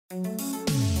Hello,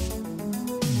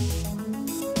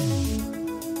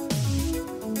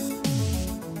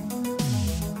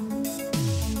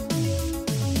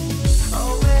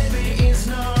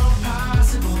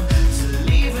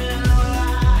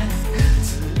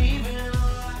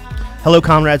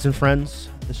 comrades and friends.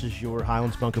 This is your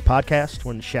Highlands Bunker podcast.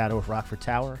 We're in the shadow of Rockford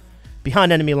Tower,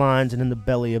 behind enemy lines and in the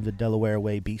belly of the Delaware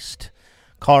Way beast.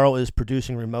 Carl is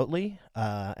producing remotely,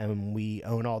 and we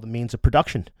own all the means of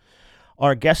production.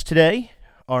 Our guest today,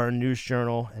 our News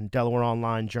Journal and Delaware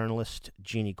Online journalist,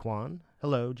 Jeannie Kwan.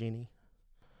 Hello, Jeannie.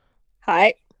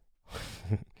 Hi.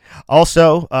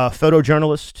 Also,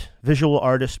 photojournalist, visual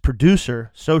artist, producer,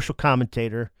 social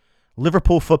commentator,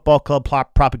 Liverpool Football Club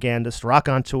propagandist, rock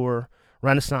on tour,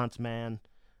 Renaissance man,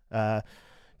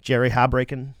 Jerry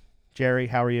Habraken. Jerry,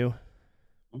 how are you?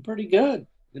 I'm pretty good.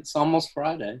 It's almost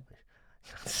Friday.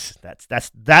 That's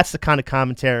the kind of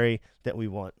commentary that we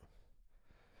want.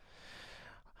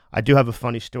 I do have a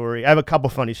funny story. I have a couple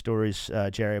funny stories,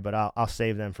 Jerry, but I'll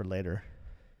save them for later.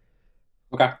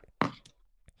 Okay.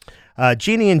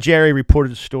 Jeannie and Jerry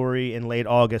reported a story in late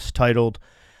August titled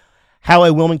 "How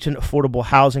a Wilmington Affordable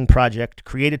Housing Project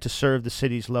Created to Serve the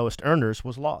City's Lowest Earners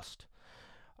Was Lost."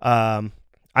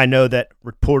 I know that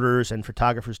reporters and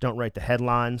photographers don't write the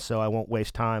headlines, so I won't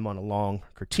waste time on a long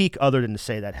critique other than to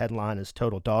say that headline is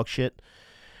total dog shit.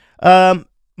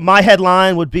 My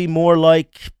headline would be more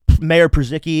like Mayor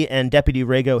Przicki and Deputy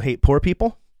Rago hate poor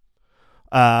people.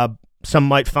 Some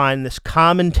might find this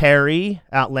commentary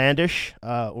outlandish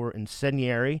or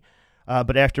incendiary,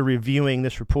 but after reviewing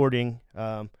this reporting,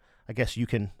 I guess you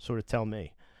can sort of tell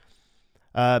me.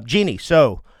 Jeannie,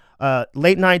 so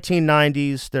late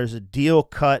 1990s, there's a deal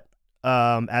cut,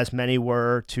 as many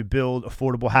were, to build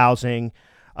affordable housing,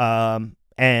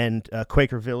 and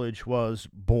Quaker Village was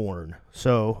born.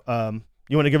 So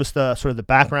you want to give us the sort of the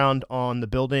background on the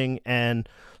building and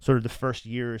sort of the first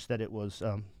years that it was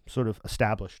sort of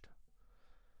established?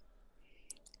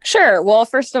 Sure. Well,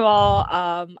 first of all,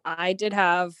 I did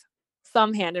have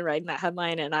some hand in writing that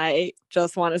headline, and I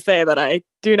just want to say that I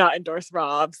do not endorse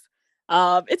Rob's.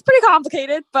 It's pretty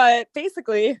complicated, but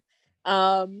basically,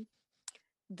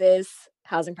 this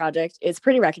housing project is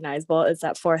pretty recognizable. It's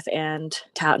at 4th and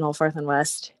Tatnall, 4th and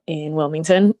West in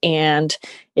Wilmington, and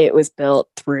it was built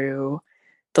through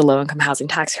the Low-Income Housing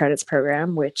Tax Credits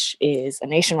Program, which is a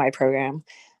nationwide program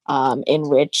in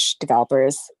which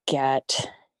developers get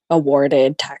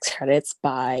awarded tax credits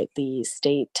by the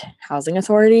state housing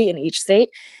authority in each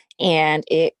state, and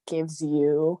it gives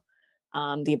you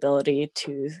the ability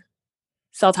to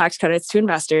sell tax credits to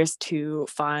investors to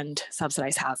fund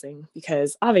subsidized housing,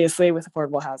 because obviously with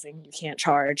affordable housing you can't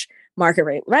charge market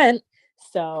rate rent.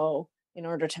 So in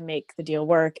order to make the deal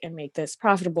work and make this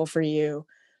profitable for you,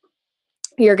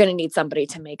 you're going to need somebody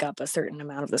to make up a certain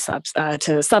amount of the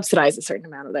to subsidize a certain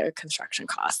amount of their construction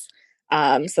costs.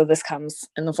 So this comes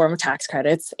in the form of tax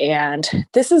credits. And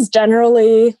this is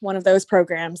generally one of those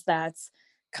programs that's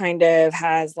kind of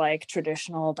has like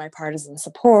traditional bipartisan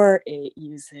support. It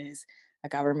uses a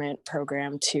government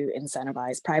program to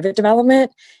incentivize private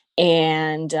development.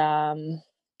 And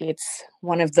it's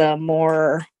one of the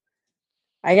more,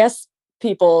 I guess,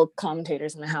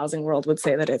 commentators in the housing world would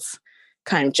say that it's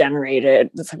kind of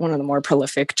it's like one of the more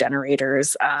prolific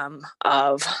generators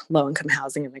of low-income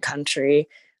housing in the country.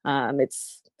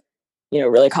 It's,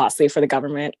 really costly for the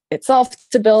government itself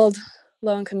to build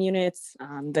low-income units.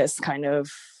 This kind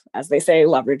of, as they say,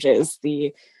 leverages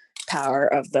the power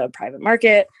of the private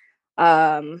market.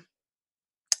 So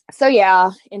yeah,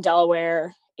 in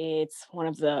Delaware, it's one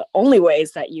of the only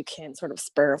ways that you can sort of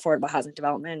spur affordable housing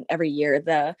development. Every year,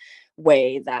 the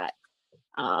way that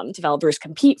developers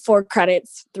compete for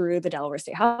credits through the Delaware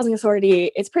State Housing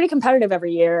Authority, it's pretty competitive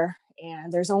every year,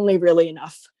 and there's only really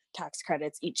enough tax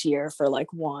credits each year for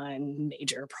like one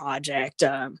major project.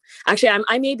 Actually,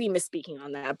 I may be misspeaking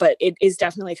on that, but it is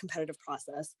definitely a competitive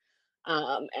process.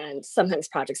 And sometimes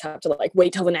projects have to like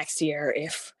wait till the next year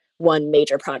if one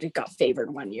major project got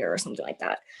favored one year or something like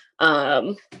that.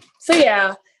 So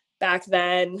yeah, back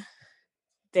then,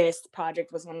 this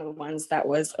project was one of the ones that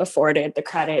was afforded the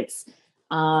credits.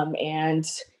 And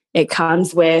it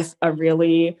comes with a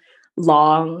really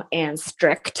long and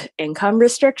strict income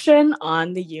restriction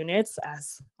on the units,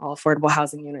 as all affordable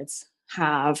housing units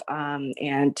have.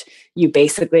 And you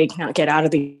basically cannot get out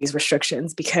of these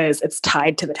restrictions because it's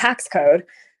tied to the tax code.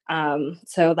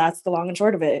 So that's the long and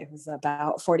short of it. It was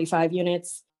about 45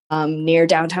 units near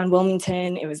downtown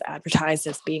Wilmington. It was advertised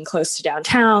as being close to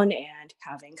downtown and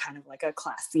having kind of like a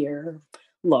classier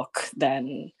look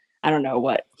than, I don't know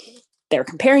what they're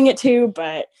comparing it to,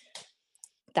 but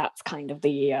that's kind of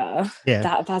the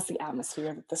that's the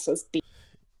atmosphere that this was being.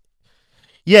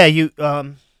 Yeah,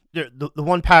 the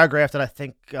one paragraph that I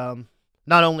think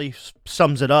not only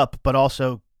sums it up, but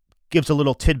also gives a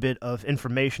little tidbit of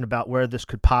information about where this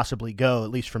could possibly go. At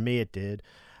least for me, it did.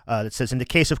 It says in the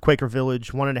case of Quaker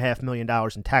Village, $1.5 million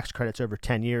in tax credits over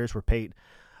 10 years were paid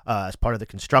as part of the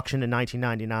construction in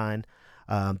 1999.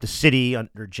 The city,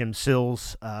 under Jim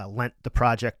Sills, lent the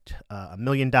project $1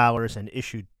 million and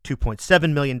issued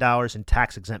 $2.7 million in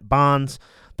tax-exempt bonds.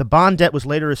 The bond debt was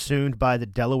later assumed by the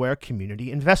Delaware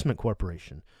Community Investment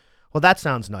Corporation. Well, that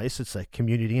sounds nice. It's a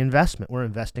community investment. We're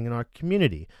investing in our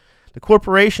community. The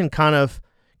corporation kind of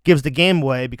gives the game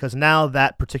away because now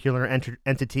that particular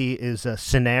entity is a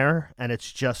Sinair, and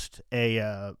it's just a,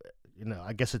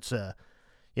 I guess it's a,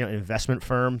 investment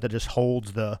firm that just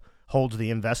holds the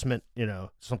investment,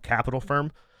 some capital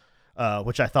firm,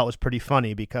 which I thought was pretty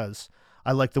funny because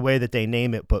I like the way that they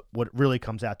name it, but what it really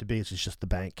comes out to be is it's just the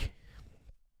bank.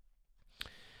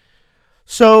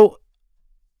 So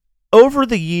over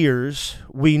the years,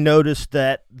 we noticed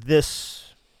that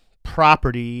this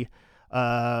property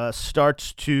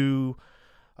starts to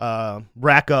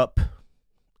rack up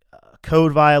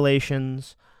code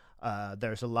violations.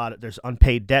 There's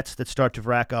unpaid debts that start to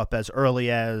rack up as early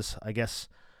as, I guess,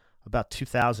 about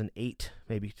 2008.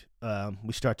 Maybe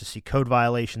we start to see code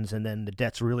violations, and then the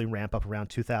debts really ramp up around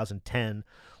 2010.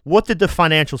 What did the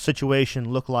financial situation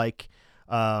look like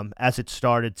as it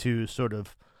started to sort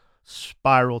of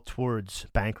spiral towards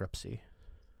bankruptcy?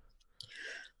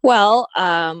 Well,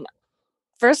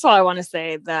 first of all, I want to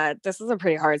say that this is a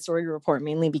pretty hard story to report,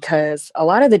 mainly because a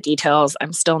lot of the details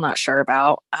I'm still not sure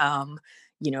about.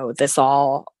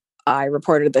 I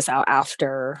reported this out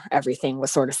after everything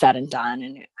was sort of said and done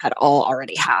and it had all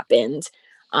already happened.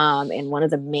 And one of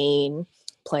the main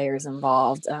players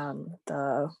involved, one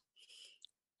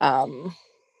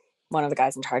of the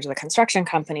guys in charge of the construction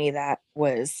company that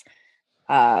was,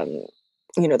 um,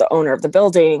 the owner of the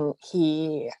building,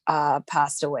 he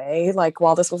passed away like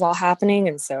while this was all happening.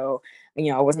 And so,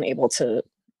 I wasn't able to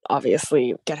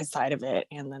obviously get his side of it.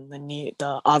 And then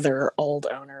the other old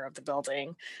owner of the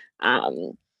building,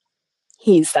 um,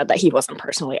 he said that he wasn't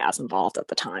personally as involved at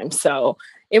the time. So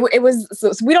it was,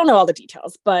 so we don't know all the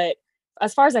details, but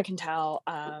as far as I can tell,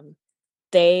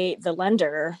 the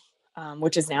lender,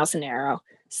 which is now Scenario,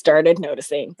 started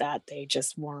noticing that they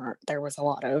just weren't, there was a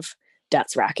lot of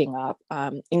debts racking up,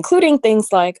 including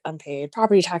things like unpaid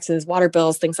property taxes, water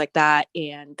bills, things like that.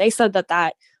 And they said that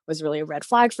that was really a red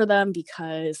flag for them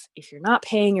because if you're not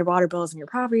paying your water bills and your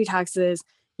property taxes,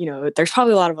 there's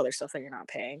probably a lot of other stuff that you're not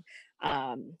paying,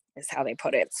 is how they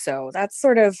put it. So that's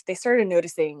sort of, they started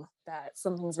noticing that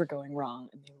some things were going wrong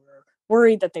and they were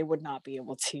worried that they would not be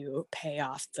able to pay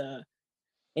off the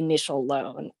initial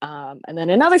loan. And then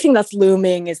another thing that's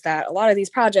looming is that a lot of these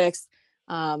projects,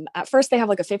 at first they have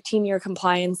like a 15-year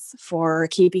compliance for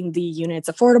keeping the units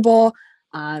affordable.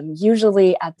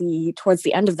 Usually towards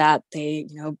the end of that,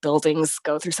 buildings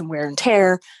go through some wear and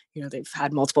tear. They've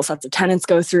had multiple sets of tenants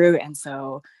go through. And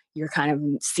so you're kind of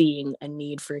seeing a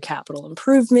need for capital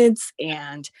improvements.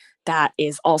 And that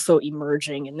is also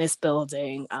emerging in this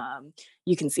building.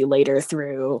 You can see later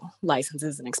through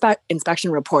licenses and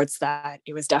inspection reports that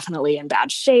it was definitely in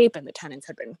bad shape and the tenants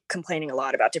had been complaining a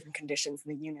lot about different conditions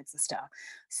in the units and stuff.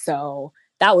 So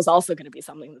that was also going to be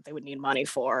something that they would need money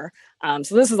for.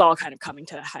 So this is all kind of coming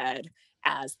to a head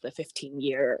as the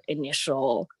 15-year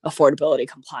initial affordability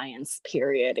compliance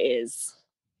period is,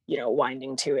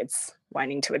 winding to its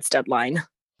deadline.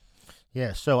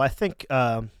 Yeah, so I think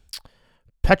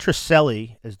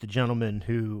Petroselli is the gentleman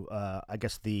who, I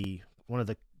guess one of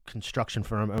the construction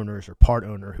firm owners or part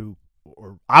owner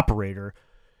or operator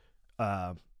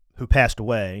who passed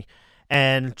away.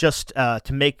 And just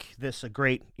to make this a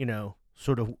great,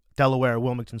 sort of Delaware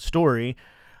Wilmington story,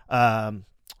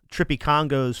 Trippy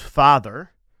Congo's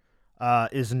father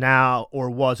is now, or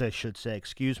was, I should say,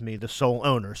 the sole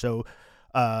owner. So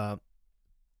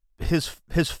his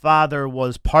father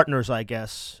was partners, I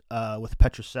guess, with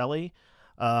Petroselli.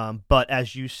 But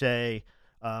as you say,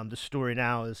 the story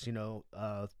now is,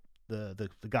 the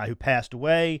guy who passed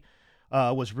away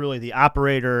was really the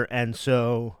operator, and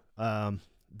so I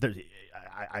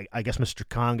guess Mr.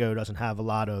 Congo doesn't have a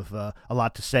lot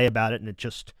to say about it, and he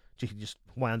just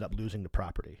wound up losing the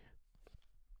property.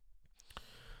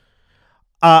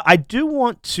 I do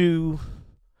want to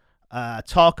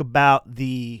talk about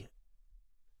the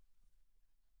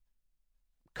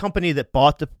company that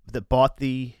bought the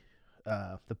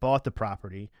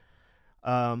property.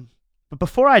 But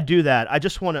before I do that, I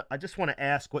just want to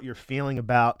ask what you're feeling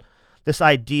about this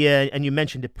idea. And you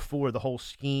mentioned it before. The whole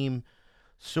scheme,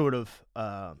 sort of,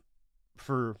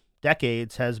 for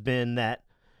decades, has been that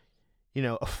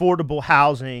affordable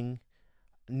housing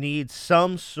needs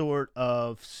some sort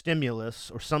of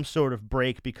stimulus or some sort of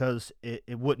break because it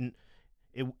wouldn't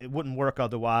work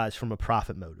otherwise from a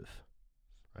profit motive,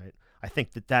 right? I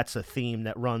think that's a theme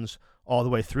that runs all the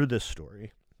way through this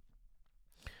story.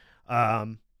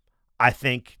 I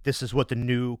think this is what the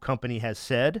new company has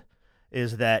said,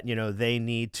 is that they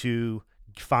need to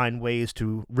find ways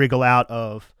to wriggle out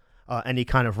of any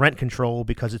kind of rent control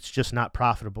because it's just not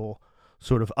profitable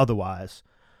sort of otherwise.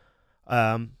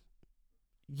 What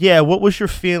was your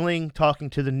feeling talking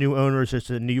to the new owners? It's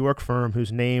a New York firm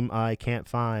whose name I can't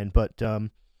find, but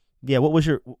what was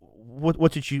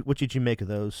what did you make of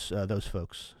those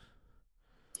folks?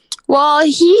 Well,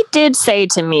 he did say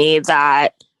to me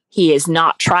that he is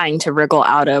not trying to wriggle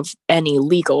out of any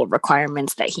legal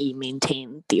requirements, that he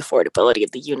maintain the affordability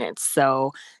of the units.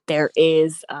 So there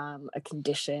is a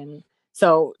condition.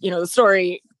 So, the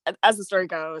story, as the story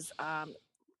goes,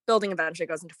 building eventually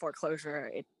goes into foreclosure,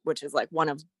 which is like one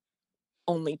of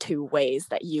only two ways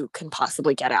that you can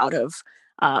possibly get out of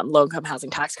low-income housing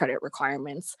tax credit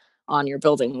requirements on your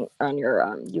building, on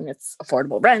your units'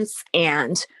 affordable rents.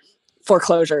 And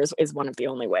foreclosures is one of the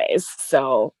only ways.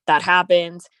 So that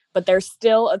happened, but there's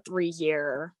still a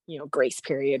 3-year, grace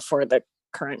period for the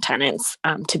current tenants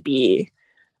to be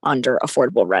under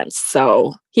affordable rents.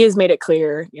 So he has made it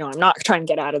clear, I'm not trying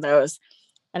to get out of those.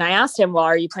 And I asked him, well,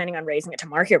 are you planning on raising it to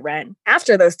market rent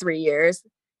after those 3 years?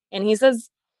 And he says,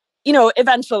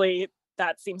 eventually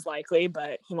that seems likely,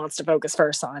 but he wants to focus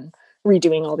first on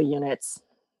redoing all the units,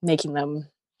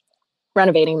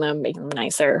 renovating them, making them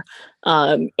nicer,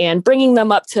 and bringing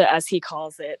them up to, as he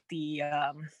calls it, the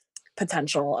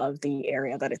potential of the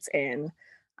area that it's in.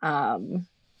 The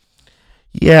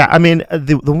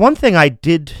one thing I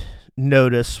did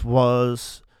notice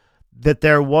was that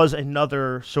there was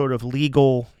another sort of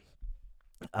legal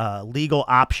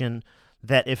option,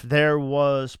 that if there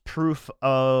was proof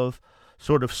of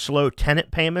sort of slow tenant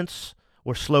payments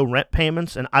or slow rent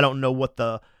payments, and I don't know what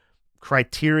the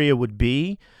criteria would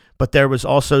be, but there was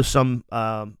also some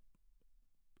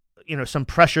some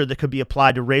pressure that could be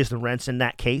applied to raise the rents in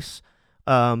that case.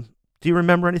 Do you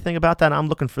remember anything about that? I'm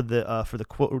looking for the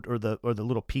quote or the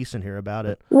little piece in here about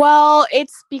it. Well,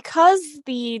 it's because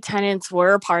the tenants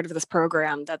were part of this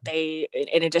program that they,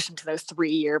 in addition to those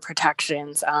 3-year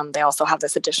protections, they also have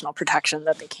this additional protection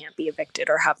that they can't be evicted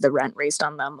or have the rent raised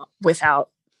on them without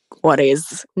what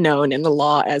is known in the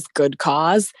law as good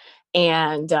cause.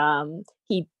 And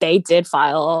they did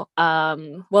file.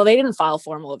 They didn't file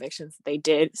formal evictions. They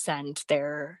did send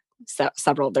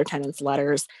several of their tenants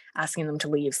letters asking them to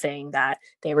leave, saying that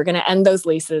they were going to end those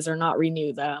leases or not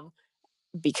renew them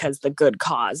because the good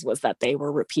cause was that they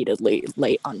were repeatedly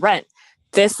late on rent.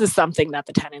 This is something that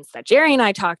the tenants that Jerry and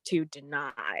I talked to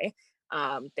deny.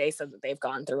 They said that they've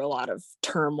gone through a lot of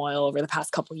turmoil over the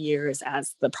past couple of years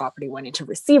as the property went into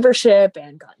receivership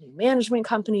and got new management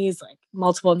companies, like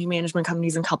multiple new management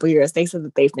companies in a couple of years. They said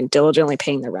that they've been diligently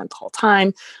paying their rent the whole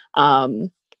time.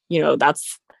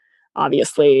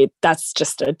 That's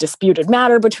just a disputed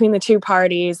matter between the two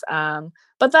parties.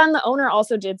 But then the owner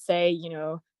also did say,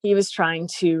 he was trying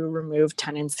to remove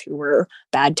tenants who were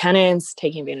bad tenants,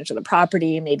 taking advantage of the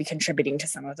property, maybe contributing to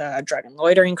some of the drug and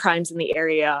loitering crimes in the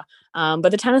area. But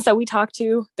the tenants that we talked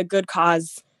to, the good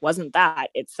cause wasn't that.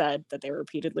 It said that they were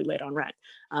repeatedly late on rent.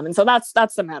 And so that's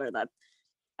the matter that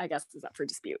I guess is up for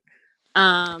dispute.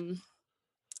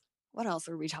 What else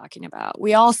were we talking about?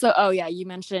 We also, you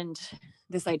mentioned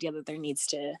this idea that there needs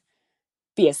to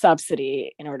be a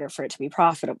subsidy in order for it to be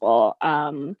profitable.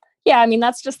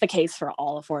 That's just the case for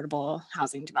all affordable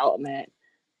housing development.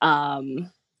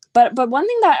 But one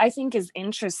thing that I think is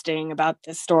interesting about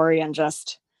this story, and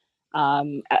just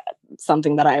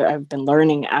something that I've been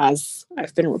learning as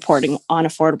I've been reporting on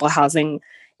affordable housing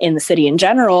in the city in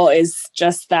general, is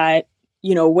just that,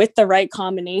 with the right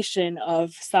combination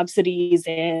of subsidies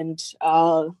and,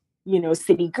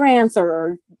 city grants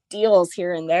or deals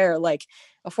here and there, like,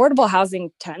 affordable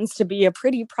housing tends to be a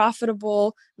pretty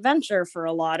profitable venture for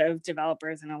a lot of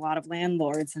developers and a lot of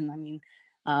landlords. And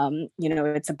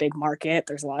it's a big market.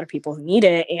 There's a lot of people who need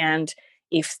it. And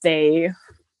if they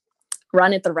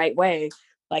run it the right way,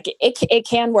 like it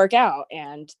can work out.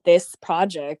 And this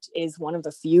project is one of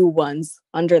the few ones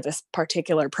under this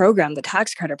particular program, the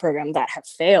tax credit program, that have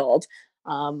failed.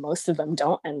 Most of them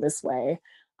don't end this way.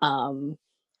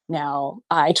 Now,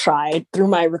 I tried through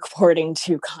my reporting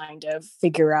to kind of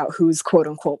figure out whose quote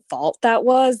unquote fault that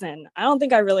was. And I don't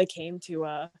think I really came to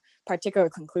a particular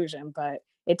conclusion, but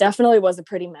it definitely was a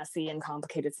pretty messy and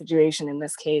complicated situation in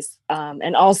this case.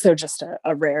 And also just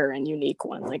a rare and unique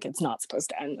one. Like, it's not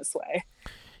supposed to end this way.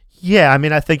 Yeah,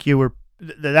 I think you were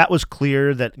that was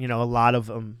clear that a lot of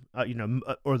them,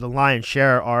 or the lion's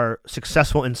share are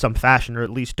successful in some fashion, or at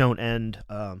least don't end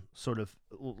sort of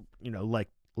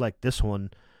like this one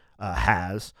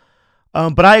has.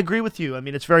 But I agree with you. I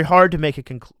mean, it's very hard to make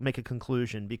a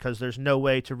conclusion because there's no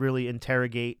way to really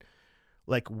interrogate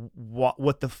like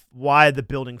why the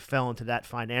building fell into that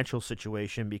financial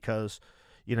situation because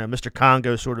Mr.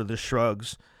 Congo sort of just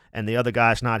shrugs and the other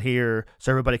guy's not here,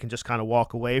 so everybody can just kind of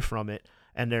walk away from it.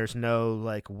 And there's no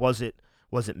like, was it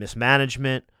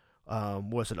mismanagement?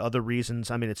 Was it other reasons?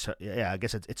 I mean, I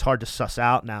guess it's hard to suss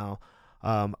out now.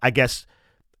 I guess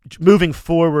moving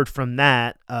forward from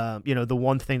that, the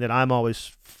one thing that I'm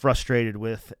always frustrated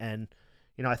with, and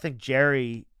I think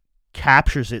Jerry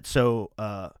captures it so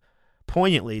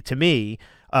poignantly to me,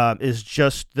 is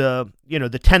just the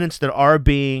tenants that are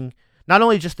being, not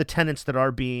only just the tenants that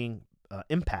are being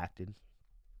impacted,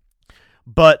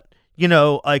 but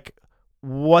like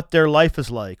what their life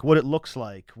is like, what it looks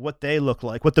like, what they look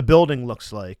like, what the building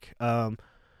looks like.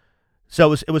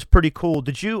 So it was pretty cool.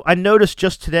 I noticed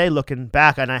just today looking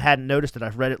back, and I hadn't noticed it.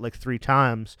 I've read it like 3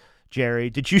 times. Jerry,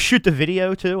 did you shoot the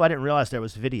video too? I didn't realize there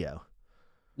was video.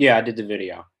 Yeah, I did the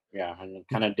video. Yeah, and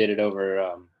kind of did it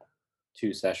over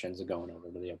 2 sessions of going over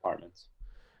to the apartments.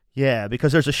 Yeah,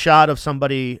 because there's a shot of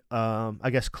somebody, I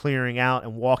guess, clearing out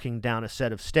and walking down a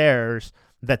set of stairs.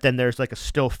 That then there's like a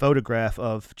still photograph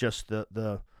of just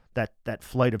that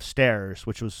flight of stairs,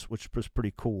 which was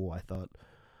pretty cool, I thought.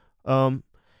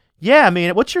 Yeah, I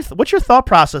mean, what's your thought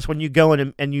process when you go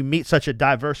in and you meet such a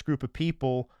diverse group of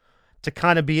people to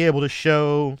kind of be able to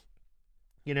show,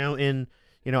 I don't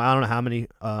know how many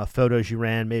photos you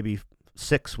ran, maybe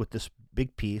 6 with this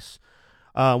big piece,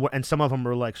 and some of them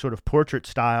are like sort of portrait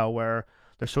style where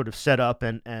they're sort of set up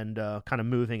and kind of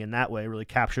moving in that way, really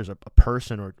captures a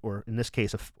person or in this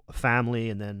case a family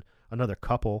and then another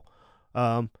couple.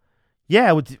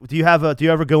 Yeah, do you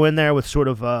ever go in there with sort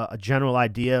of a general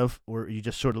idea of, or you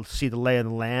just sort of see the lay of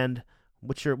the land?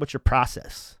 What's your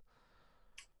process?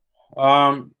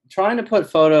 Trying to put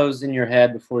photos in your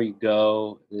head before you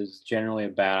go is generally a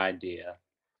bad idea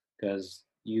because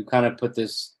you kind of put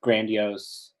this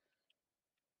grandiose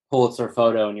Pulitzer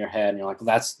photo in your head, and you're like,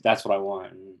 that's what I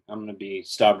want, and I'm gonna be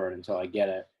stubborn until I get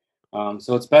it.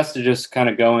 So it's best to just kind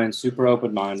of go in super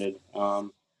open-minded.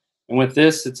 And with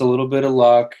this, it's a little bit of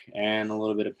luck and a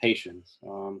little bit of patience.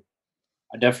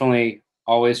 I definitely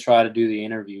always try to do the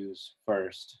interviews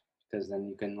first because then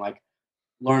you can like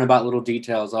learn about little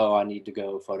details. Oh, I need to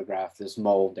go photograph this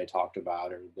mold they talked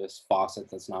about or this faucet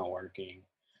that's not working.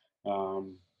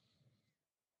 Um,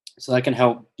 so that can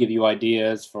help give you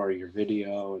ideas for your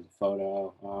video or the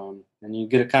photo. And you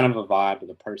get a kind of a vibe of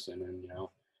the person and,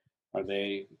 are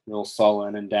they real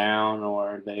sullen and down or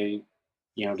are they,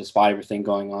 despite everything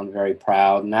going on, very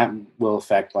proud, and that will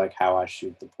affect like how I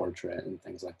shoot the portrait and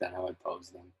things like that, how I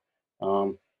pose them.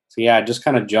 So yeah, I just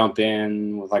kind of jump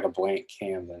in with like a blank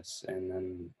canvas, and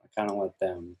then I kind of let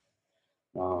them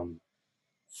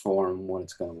form what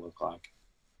it's going to look like.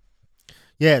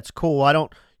 Yeah, it's cool.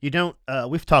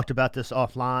 We've talked about this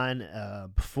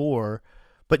offline before,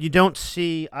 but you don't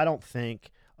see, I don't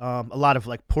think, a lot of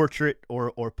like portrait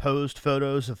or posed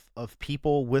photos of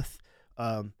people with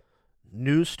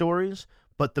news stories,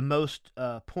 but the most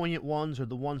poignant ones are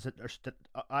the ones that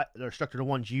are stuck to the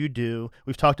ones you do.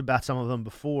 We've talked about some of them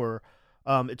before.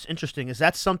 It's interesting. Is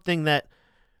that something that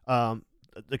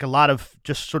like a lot of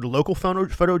just sort of local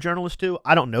photojournalists do?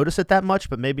 I don't notice it that much,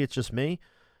 but maybe it's just me.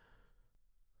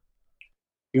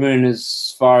 You mean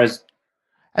as far as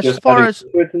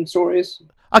written stories?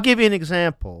 I'll give you an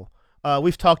example.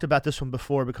 We've talked about this one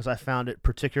before because I found it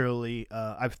particularly,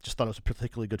 I've just thought it was a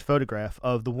particularly good photograph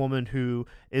of the woman who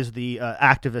is the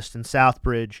activist in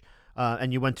Southbridge,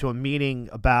 and you went to a meeting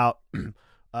about them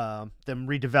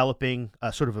redeveloping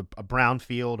sort of a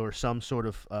brownfield or some sort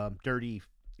of dirty,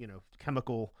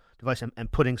 chemical device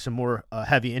and putting some more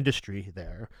heavy industry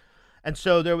there. And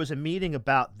so there was a meeting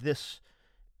about this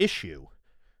issue,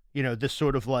 this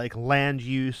sort of like land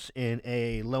use in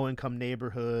a low-income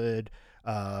neighborhood,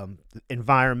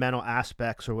 environmental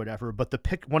aspects or whatever. But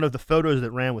one of the photos that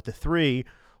ran with the 3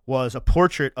 was a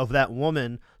portrait of that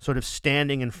woman sort of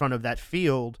standing in front of that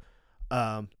field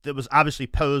that was obviously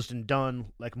posed and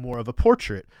done like more of a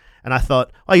portrait. And I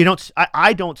thought, oh,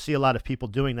 I don't see a lot of people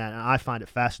doing that, and I find it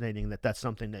fascinating that that's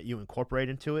something that you incorporate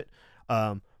into it.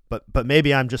 But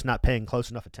maybe I'm just not paying close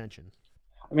enough attention.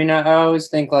 I mean, I always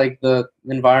think like the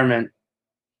environment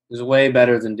is way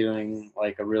better than doing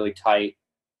like a really tight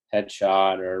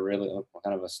headshot or really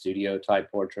kind of a studio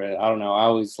type portrait. I don't know. I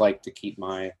always like to keep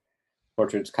my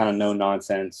portraits kind of no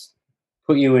nonsense.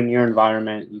 Put you in your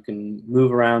environment. You can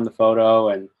move around the photo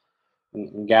and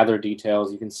and gather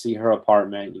details. You can see her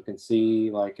apartment. You can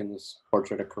see, like in this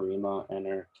portrait of Karima and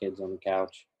her kids on the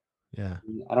couch. Yeah.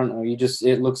 I don't know.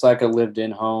 It looks like a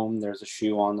lived-in home. There's a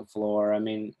shoe on the floor. I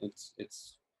mean, it's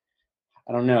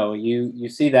I don't know. You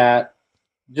see that,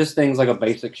 just things like a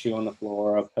basic shoe on the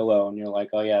floor, a pillow, and you're like,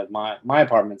 oh yeah, my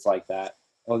apartment's like that.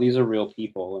 Oh, these are real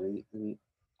people, and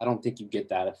I don't think you get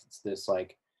that if it's this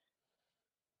like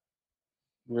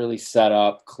really set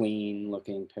up, clean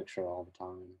looking picture all the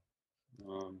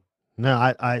time. No,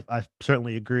 I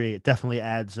certainly agree. It definitely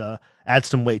adds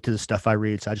some weight to the stuff I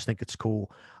read. So I just think it's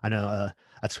cool. I know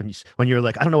that's when you're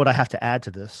like, I don't know what I have to add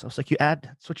to this. I was like, you add.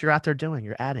 That's what you're out there doing.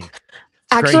 You're adding.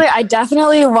 It's Actually, great. I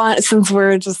definitely want, since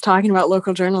we're just talking about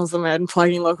local journalism and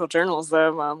plugging local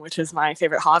journalism, which is my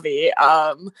favorite hobby.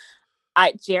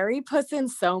 Jerry puts in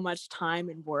so much time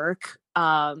and work,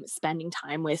 spending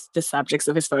time with the subjects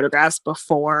of his photographs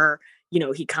before,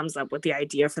 he comes up with the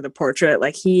idea for the portrait.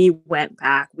 Like, we went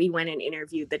and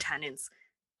interviewed the tenants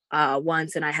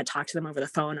once, and I had talked to them over the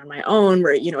phone on my own,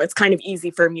 where, it's kind of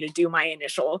easy for me to do my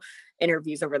initial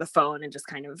interviews over the phone and just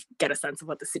kind of get a sense of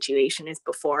what the situation is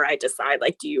before I decide,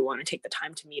 like, do you want to take the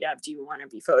time to meet up? Do you want to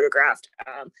be photographed?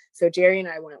 So Jerry and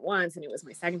I went once, and it was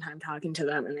my second time talking to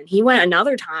them. And then he went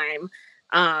another time.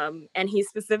 And he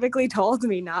specifically told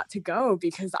me not to go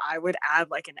because I would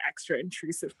add like an extra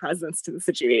intrusive presence to the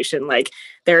situation. Like,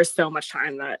 there's so much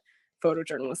time that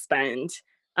photojournalists spend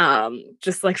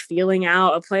just like feeling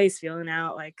out a place, feeling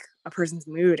out like a person's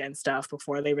mood and stuff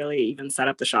before they really even set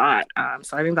up the shot.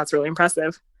 So I think that's really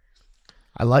impressive.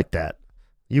 I like that.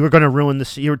 You were going to ruin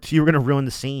you were going to ruin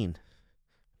the scene.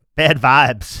 Bad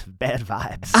vibes.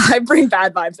 I bring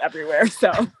bad vibes everywhere,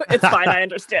 so it's fine. I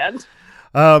understand.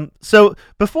 So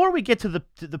before we get to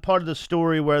the part of the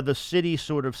story where the city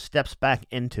sort of steps back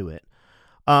into it,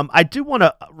 I do want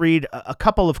to read a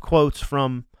couple of quotes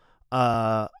from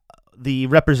the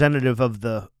representative of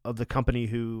the company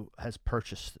who has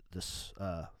purchased this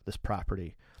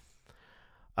property.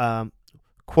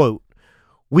 Quote,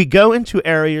 "We go into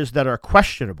areas that are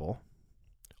questionable,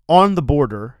 on the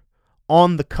border,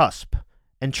 on the cusp,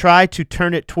 and try to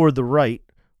turn it toward the right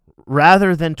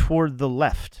rather than toward the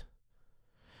left.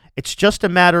 It's just a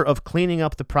matter of cleaning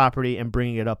up the property and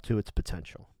bringing it up to its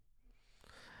potential."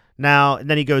 Now, and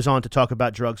then he goes on to talk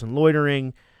about drugs and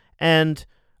loitering, and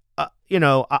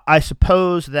I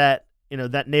suppose that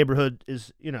that neighborhood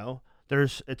is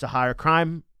it's a higher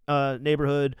crime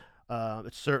neighborhood.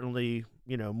 It's certainly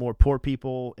more poor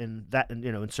people in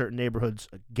certain neighborhoods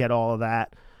get all of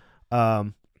that.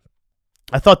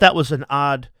 I thought that was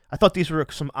I thought these were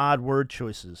some odd word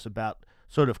choices about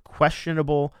sort of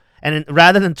questionable, and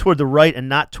rather than toward the right and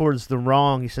not towards the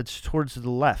wrong, he said towards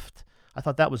the left. I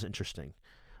thought that was interesting.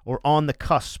 Or on the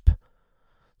cusp.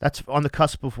 That's on the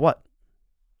cusp of what?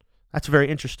 That's very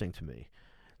interesting to me.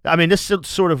 I mean, this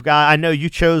sort of guy, I know you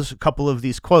chose a couple of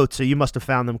these quotes, so you must have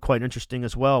found them quite interesting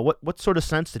as well. What sort of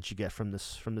sense did you get from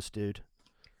this dude?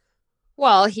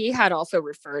 Well, he had also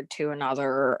referred to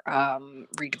another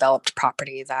redeveloped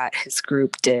property that his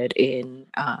group did in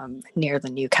near the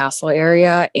Newcastle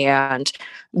area. And,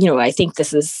 I think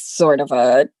this is sort of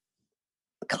a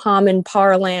common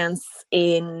parlance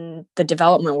in the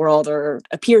development world, or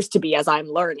appears to be, as I'm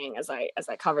learning as I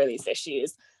cover these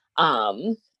issues,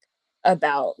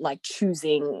 about like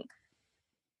choosing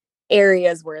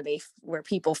areas where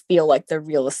people feel like the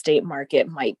real estate market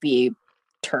might be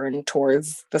turned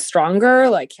towards the stronger.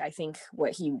 Like, I think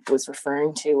what he was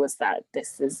referring to was that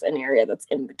this is an area that's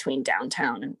in between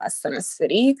downtown and West Center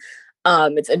City.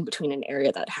 It's in between an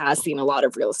area that has seen a lot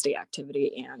of real estate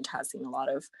activity and has seen a lot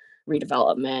of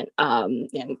redevelopment,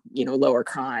 and lower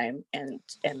crime, and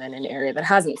then an area that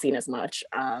hasn't seen as much.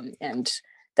 And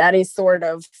that is sort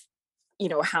of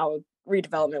how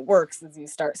redevelopment works, is you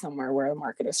start somewhere where the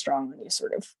market is strong and you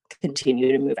sort of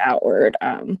continue to move outward.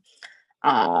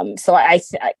 So I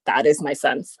that is my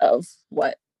sense of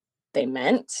what they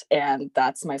meant, and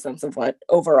that's my sense of what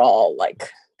overall like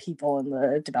people in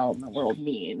the development world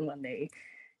mean when they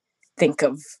think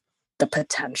of the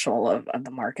potential of the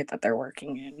market that they're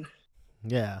working in.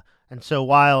 Yeah, and so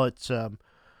while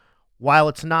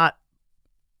it's not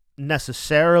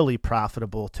necessarily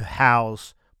profitable to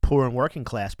house poor and working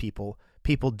class people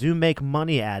do make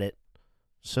money at it.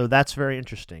 So that's very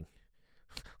interesting.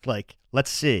 Like, let's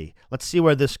see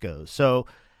where this goes. So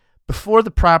before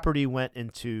the property went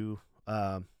into,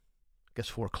 I guess,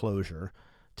 foreclosure,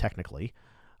 technically,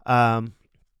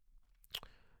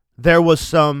 there was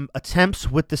some attempts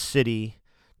with the city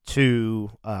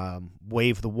to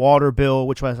waive the water bill,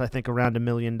 which was, I think, around $1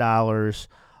 million,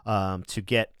 to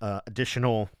get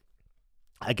additional,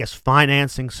 I guess,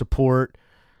 financing support.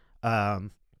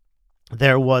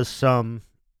 there was some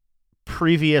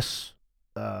previous,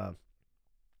 I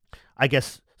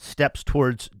guess, steps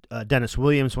towards Dennis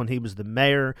Williams when he was the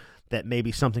mayor that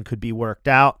maybe something could be worked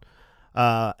out.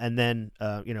 And then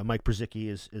Mike Brzezicki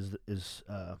is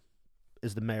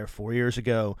the mayor 4 years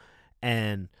ago,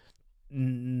 and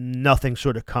nothing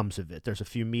sort of comes of it. There's a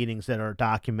few meetings that are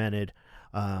documented.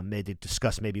 They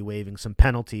discuss maybe waiving some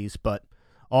penalties, but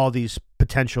all these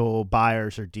potential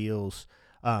buyers or deals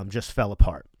just fell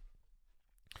apart.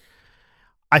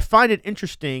 I find it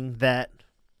interesting that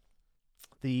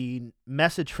the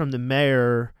message from the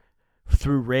mayor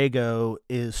through Rago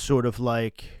is sort of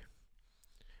like,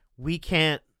 we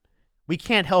can't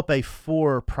help a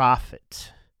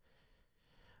for-profit,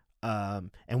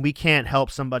 and we can't help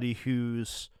somebody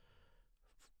whose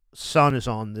son is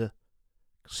on the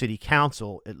city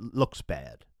council. It looks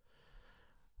bad.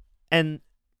 And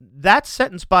that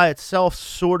sentence by itself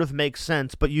sort of makes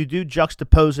sense, but you do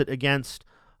juxtapose it against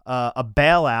a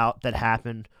bailout that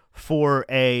happened for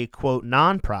a, quote,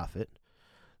 nonprofit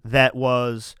that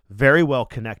was very well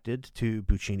connected to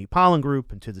Buccini Pollen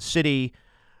Group and to the city.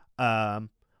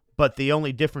 But the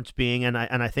only difference being, and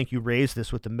I think you raised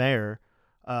this with the mayor,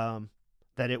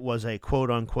 that it was a, quote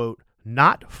unquote,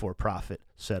 not for profit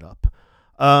setup.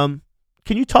 Can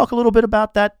you talk a little bit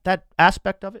about that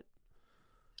aspect of it?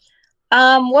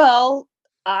 Well,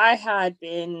 I had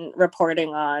been reporting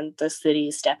on the city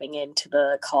stepping into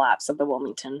the collapse of the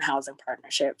Wilmington Housing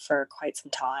Partnership for quite some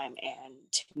time. And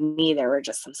to me, there were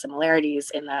just some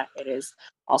similarities in that it is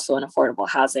also an affordable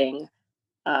housing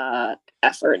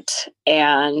effort.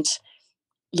 And,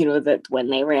 that when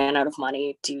they ran out of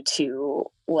money due to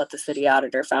what the city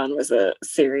auditor found was a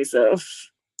series of,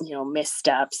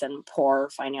 missteps and poor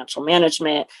financial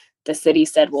management, the city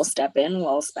said, we'll step in,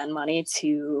 we'll spend money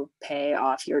to pay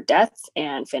off your debts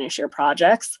and finish your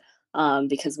projects,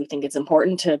 because we think it's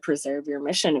important to preserve your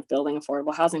mission of building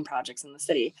affordable housing projects in the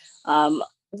city.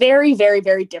 Very, very,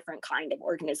 very different kind of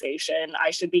organization. I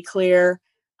should be clear.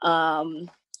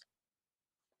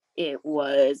 It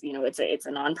was, it's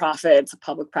a nonprofit, it's a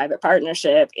public-private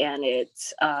partnership, and they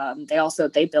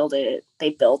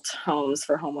built homes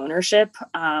for home ownership,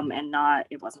 and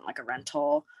it wasn't like a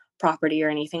rental property or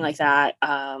anything like that.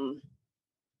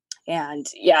 And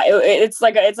yeah, it's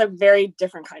a very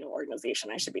different kind of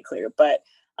organization, I should be clear. But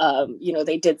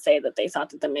they did say that they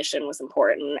thought that the mission was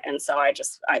important, and so I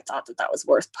thought that was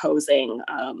worth posing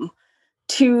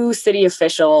to city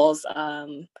officials.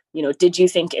 Did you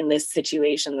think in this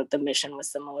situation that the mission was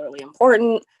similarly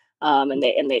important? And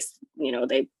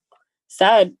they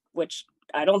said, which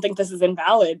I don't think this is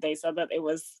invalid. They said that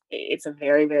it's a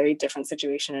very, very different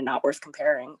situation and not worth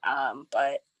comparing.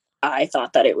 But I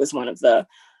thought that it was one of the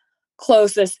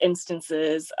closest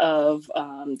instances of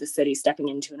the city stepping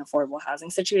into an affordable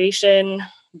housing situation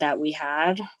that we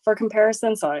had for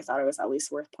comparison. So I thought it was at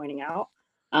least worth pointing out.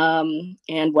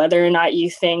 And whether or not you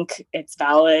think it's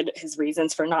valid, his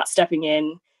reasons for not stepping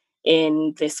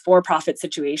in this for-profit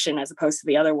situation as opposed to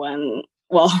the other one,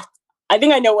 well, I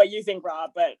think I know what you think,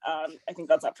 Rob, but I think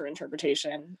that's up for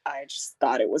interpretation. I just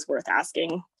thought it was worth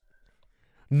asking.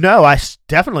 No, I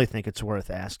definitely think it's worth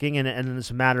asking. And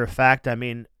as a matter of fact, I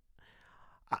mean,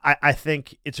 I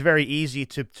think it's very easy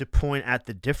to point at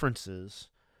the differences,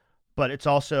 but it's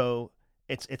also,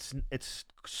 it's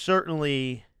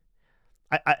certainly,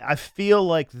 I feel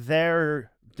like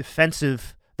their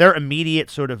immediate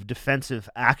sort of defensive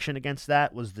action against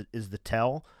that is the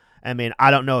tell. I mean, I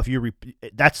don't know if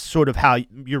that's sort of how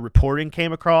your reporting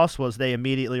came across, was they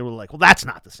immediately were like, well, that's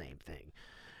not the same thing.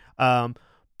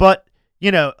 But,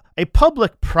 a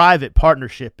public-private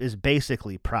partnership is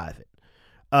basically private.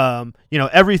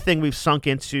 Everything we've sunk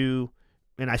into,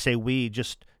 and I say we,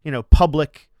 just,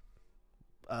 public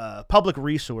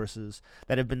resources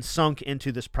that have been sunk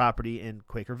into this property in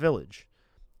Quaker Village.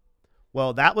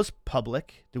 Well, that was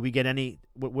public. Do we get any,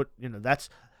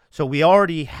 so we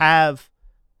already have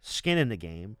skin in the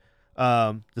game.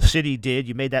 The city did.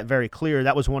 You made that very clear.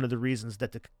 That was one of the reasons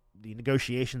that the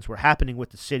negotiations were happening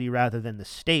with the city rather than the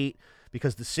state,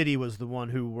 because the city was the one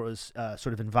who was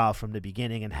sort of involved from the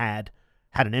beginning and had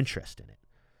an interest in it.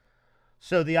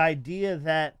 So the idea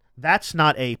that that's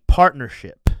not a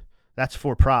partnership, that's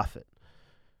for profit.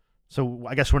 So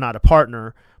I guess we're not a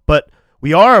partner, but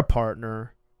we are a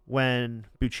partner when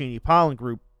Buccini Pollen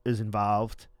Group is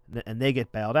involved and they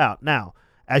get bailed out. Now,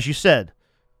 as you said,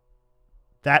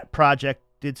 that project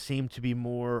did seem to be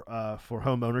more for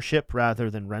home ownership rather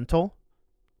than rental.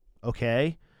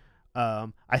 Okay.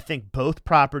 I think both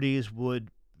properties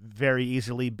would very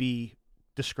easily be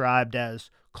described as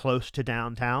close to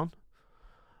downtown.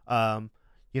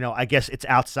 I guess it's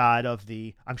outside of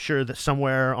I'm sure that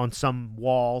somewhere on some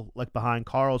wall, like behind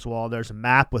Carl's wall, there's a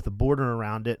map with a border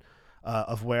around it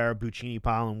of where Buccini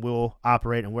Pollen will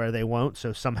operate and where they won't.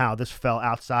 So somehow this fell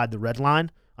outside the red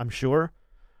line, I'm sure.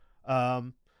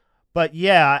 But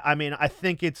yeah, I mean, I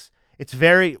think it's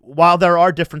while there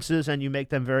are differences and you make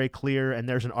them very clear and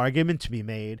there's an argument to be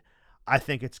made, I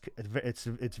think it's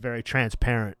very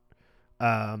transparent.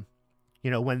 One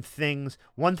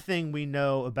thing we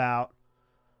know about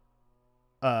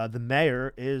the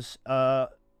mayor is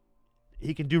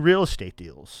he can do real estate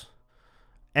deals.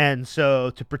 And so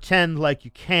to pretend like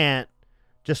you can't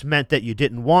just meant that you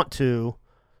didn't want to.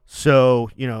 So,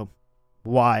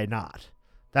 why not?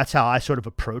 That's how I sort of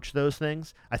approach those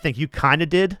things. I think you kind of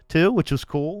did too, which was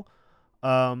cool.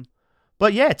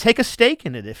 But yeah, take a stake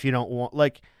in it if you don't want.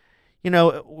 Like,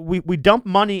 we dump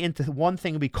money into one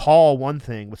thing we call one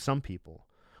thing with some people.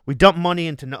 We dump money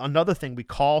into another thing we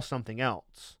call something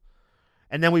else.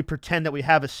 And then we pretend that we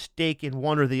have a stake in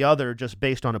one or the other just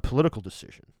based on a political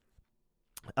decision.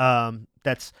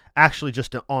 That's actually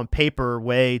just an on paper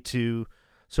way to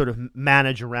sort of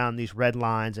manage around these red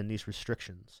lines and these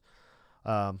restrictions.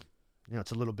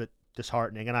 It's a little bit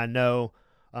disheartening. And I know,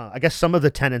 I guess some of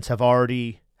the tenants have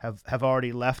already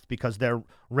left because their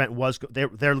rent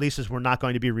their leases were not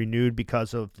going to be renewed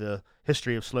because of the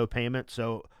history of slow payment.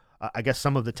 So I guess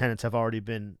some of the tenants have already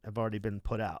been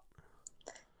put out.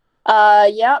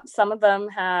 Yeah, some of them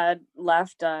had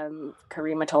left.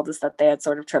 Karima told us that they had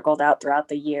sort of trickled out throughout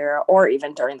the year or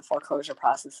even during the foreclosure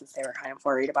processes. They were kind of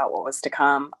worried about what was to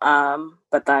come.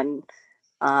 But then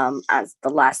as the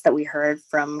last that we heard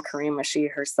from Karima, she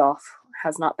herself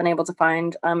has not been able to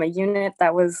find a unit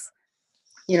that was,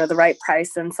 the right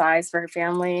price and size for her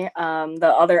family.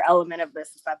 The other element of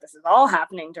this is that this is all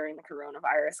happening during the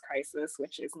coronavirus crisis,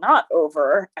 which is not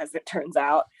over, as it turns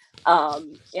out.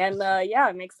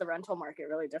 It makes the rental market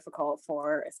really difficult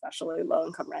for especially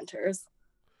low-income renters.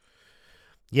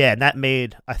 Yeah, and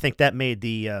I think that made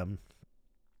the,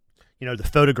 the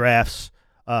photographs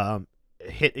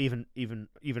hit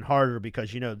even harder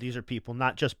because, these are people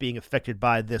not just being affected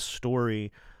by this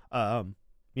story,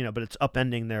 but it's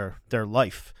upending their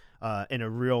life in a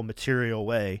real material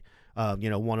way.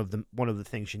 One of the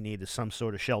things you need is some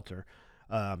sort of shelter.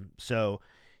 So,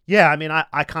 yeah, I mean,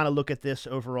 I kind of look at this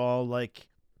overall like,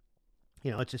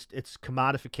 it's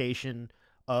commodification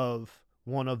of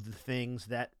one of the things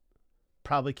that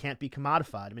probably can't be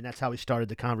commodified. I mean, that's how we started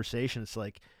the conversation. It's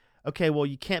like, okay, well,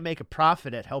 you can't make a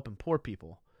profit at helping poor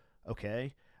people.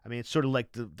 Okay. I mean, it's sort of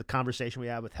like the conversation we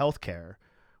had with healthcare.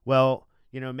 Well,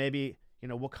 maybe,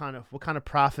 what kind of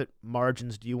profit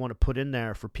margins do you want to put in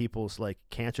there for people's like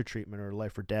cancer treatment or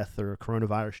life or death or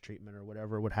coronavirus treatment or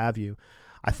whatever, what have you?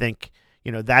 I think,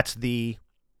 that's the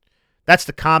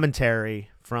commentary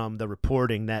from the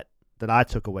reporting that I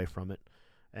took away from it.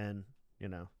 And,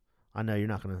 I know you're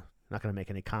not going to make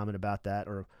any comment about that,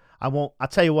 or I'll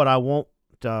tell you what, I won't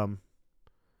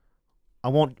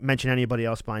mention anybody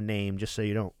else by name just so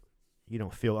you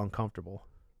don't feel uncomfortable.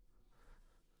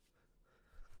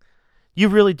 You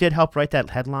really did help write that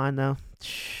headline, though.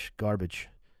 Garbage.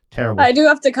 Terrible. I do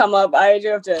have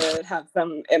to have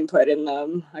some input in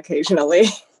them occasionally.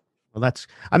 Well, at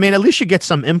least you get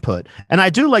some input. And I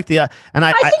do like I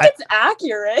think it's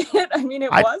accurate. I mean, it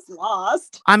was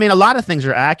lost. I mean, a lot of things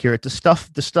are accurate. The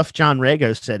stuff John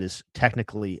Rago said is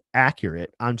technically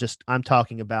accurate. I'm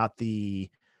talking about the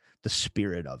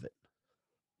spirit of it.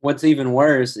 What's even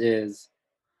worse is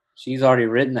she's already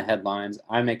written the headlines.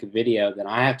 I make a video, then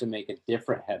I have to make a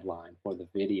different headline for the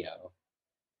video.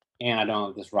 And I don't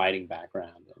have this writing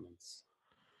background. And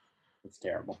it's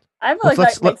terrible. I feel like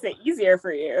that makes it easier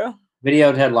for you.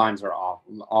 Video headlines are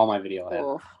awful. All my video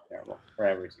headlines are terrible for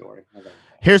every story.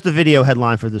 Here's the video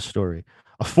headline for this story.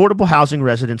 Affordable housing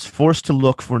residents forced to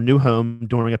look for a new home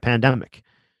during a pandemic.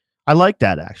 I like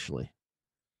that, actually.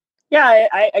 Yeah,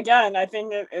 I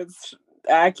think it's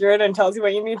accurate and tells you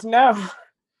what you need to know.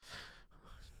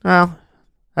 Well,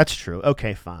 that's true.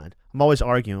 Okay, fine. I'm always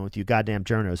arguing with you goddamn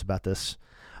journos about this.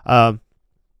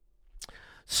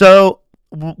 So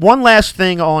one last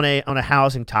thing on a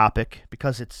housing topic,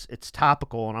 because it's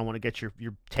topical and I want to get your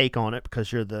take on it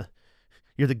because you're the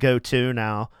go-to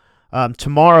now.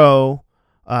 Tomorrow,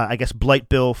 I guess Blight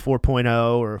Bill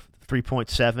 4.0 or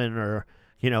 3.7 or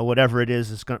whatever it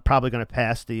is probably going to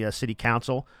pass the city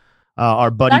council. Our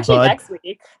buddy it's actually Bud. Next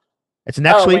week. It's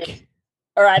next week. Wait.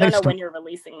 Or I don't know when you're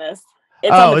releasing this.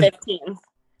 It's on the 15th.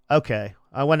 Okay.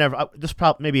 Whenever this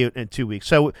probably maybe in 2 weeks.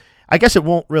 So I guess it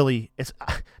won't really. It's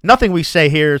nothing we say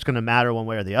here is going to matter one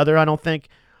way or the other. I don't think.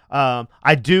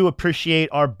 I do appreciate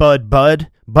our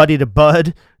buddy to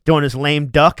Bud doing his lame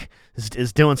duck,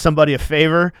 is doing somebody a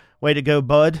favor. Way to go,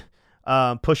 bud.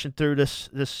 Pushing through this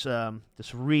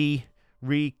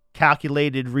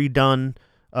recalculated, redone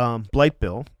blight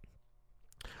bill.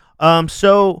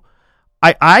 So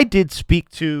I did speak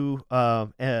to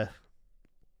a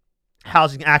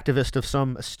housing activist of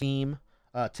some esteem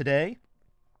today,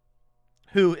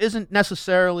 who isn't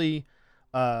necessarily,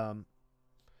 I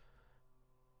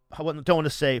don't want to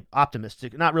say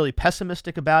optimistic, not really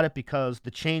pessimistic about it, because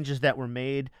the changes that were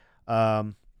made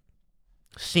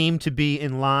seem to be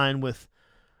in line with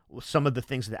some of the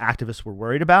things that activists were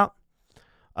worried about.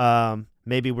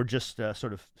 Maybe we're just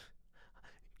sort of,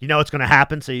 it's going to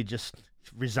happen, so you just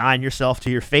resign yourself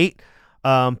to your fate.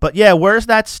 But yeah, where's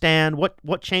that stand?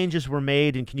 What changes were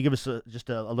made, and can you give us just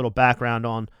a little background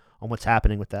on what's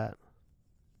happening with that?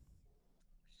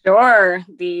 Sure.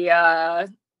 The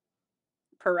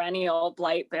perennial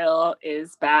blight bill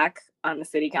is back on the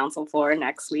city council floor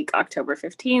next week, October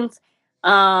 15th.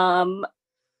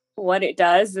 What it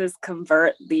does is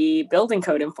convert the building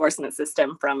code enforcement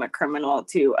system from a criminal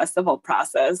to a civil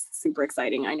process. Super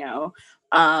exciting, I know.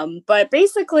 But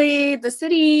basically, the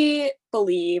city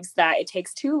believes that it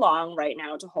takes too long right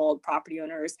now to hold property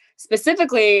owners,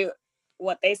 specifically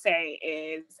what they say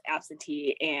is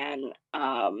absentee and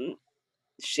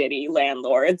shitty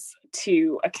landlords,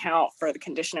 to account for the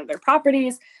condition of their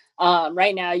properties.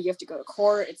 Right now, you have to go to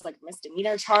court. It's like a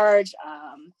misdemeanor charge.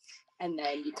 And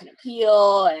then you can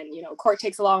appeal, and court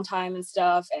takes a long time and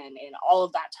stuff, and in all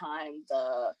of that time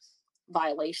the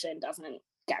violation doesn't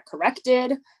get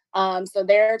corrected. So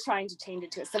they're trying to change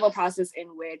it to a civil process in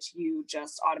which you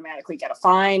just automatically get a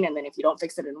fine, and then if you don't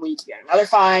fix it in a week, you get another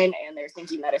fine. And they're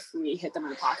thinking that if we hit them in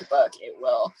the pocketbook, it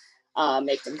will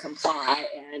make them comply.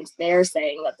 And they're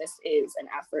saying that this is an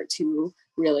effort to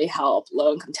really help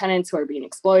low-income tenants who are being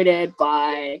exploited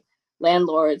by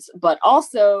landlords, but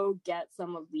also get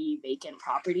some of the vacant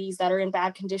properties that are in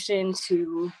bad condition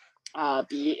to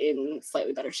be in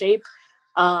slightly better shape.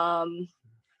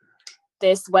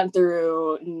 This went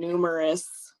through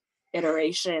numerous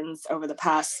iterations over the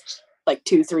past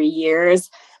 2-3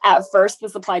 years. At first,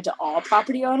 this applied to all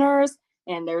property owners,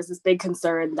 and there was this big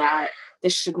concern that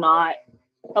this should not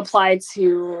apply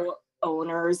to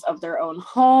owners of their own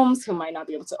homes who might not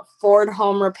be able to afford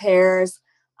home repairs.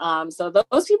 So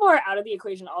those people are out of the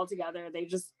equation altogether. They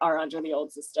just are under the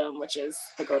old system, which is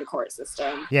the go to court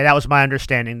system. Yeah, that was my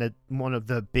understanding, that one of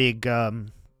the big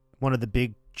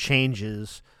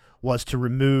changes was to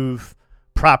remove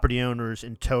property owners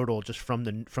in total just from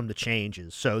the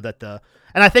changes, so that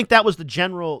and I think that was the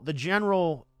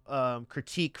general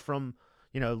critique from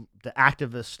the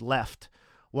activist left,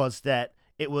 was that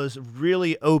it was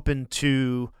really open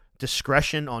to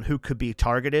discretion on who could be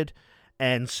targeted,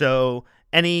 and so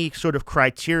any sort of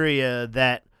criteria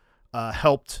that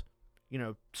helped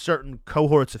certain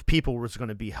cohorts of people was going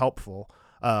to be helpful.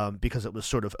 Because it was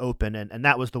sort of open, and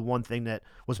that was the one thing that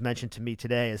was mentioned to me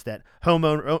today, is that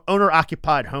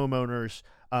owner-occupied homeowners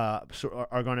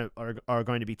are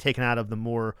going to be taken out of the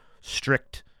more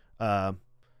strict,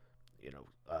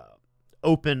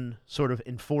 open sort of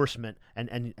enforcement,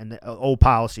 and the old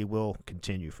policy will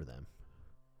continue for them.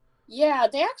 Yeah,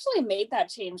 they actually made that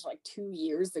change 2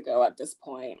 years ago at this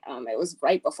point. It was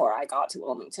right before I got to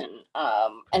Wilmington.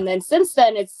 And then since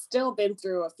then, it's still been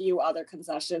through a few other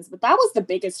concessions, but that was the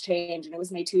biggest change, and it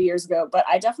was made 2 years ago. But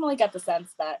I definitely get the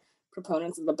sense that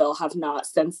proponents of the bill have not,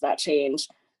 since that change,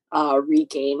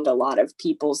 regained a lot of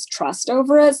people's trust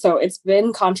over it. So it's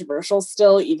been controversial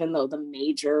still, even though the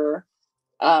major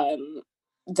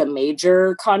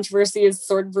controversy is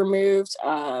sort of removed.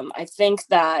 I think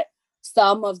that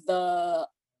some of the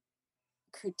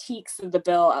critiques of the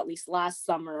bill, at least last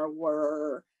summer,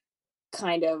 were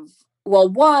kind of,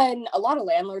 one, a lot of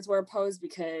landlords were opposed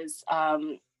because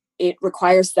it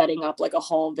requires setting up a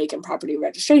whole vacant property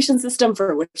registration system,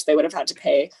 for which they would have had to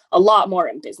pay a lot more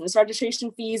in business registration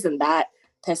fees, and that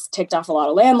has ticked off a lot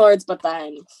of landlords. But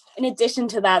then in addition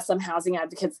to that, some housing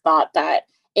advocates thought that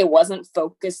it wasn't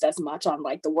focused as much on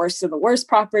the worst of the worst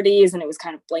properties, and it was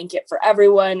kind of blanket for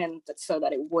everyone, and so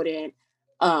that it wouldn't.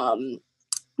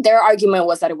 Their argument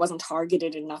was that it wasn't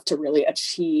targeted enough to really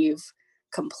achieve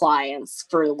compliance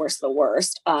for the worst of the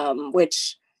worst,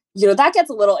 which that gets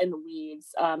a little in the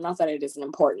weeds. Not that it isn't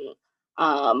important,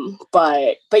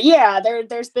 but yeah,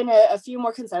 there's been a few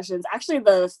more concessions. Actually,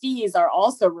 the fees are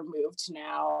also removed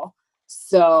now.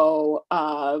 So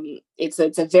it's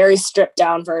a very stripped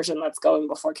down version that's going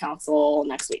before council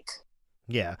next week.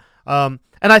 Yeah. And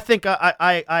I think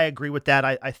I agree with that.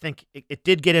 I think it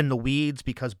did get in the weeds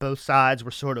because both sides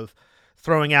were sort of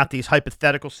throwing out these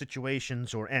hypothetical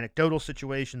situations or anecdotal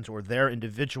situations or their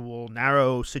individual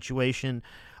narrow situation,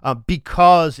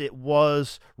 because it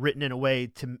was written in a way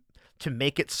to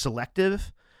make it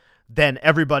selective. Then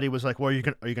everybody was like, "Well,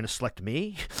 are you gonna select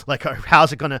me? Like,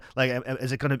 how's it gonna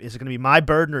is it gonna be my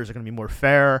burden, or is it gonna be more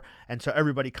fair?" And so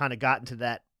everybody kind of got into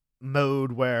that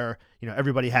mode where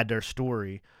everybody had their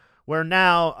story. Where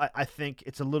now I think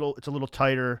it's a little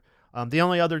tighter. The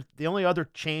only other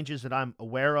changes that I'm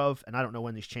aware of, and I don't know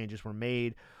when these changes were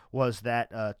made, was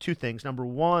that two things. Number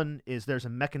one is there's a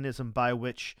mechanism by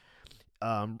which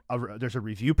there's a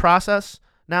review process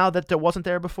now that there wasn't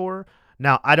there before.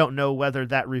 Now, I don't know whether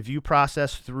that review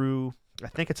process through, I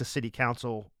think it's a city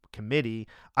council committee.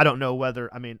 I don't know whether,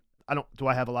 do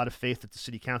I have a lot of faith that the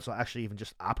city council actually even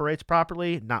just operates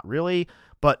properly? Not really,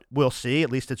 but we'll see. At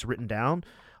least it's written down.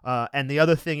 And the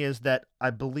other thing is that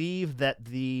I believe that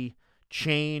the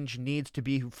change needs to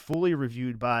be fully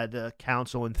reviewed by the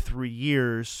council in 3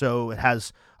 years, so it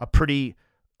has a pretty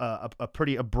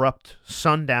abrupt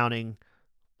sundowning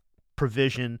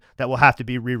provision that will have to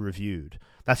be re-reviewed.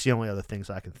 That's the only other things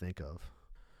I can think of.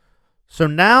 So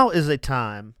now is a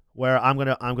time where I'm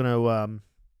gonna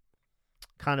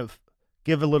kind of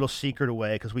give a little secret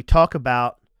away, because we talk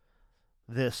about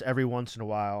this every once in a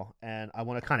while, and I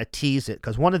want to kind of tease it,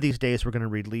 because one of these days we're going to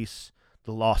release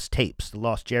the Lost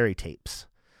Jerry tapes.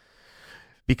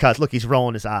 Because look, he's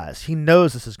rolling his eyes. He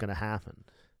knows this is going to happen.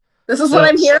 This is what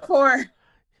I'm here for.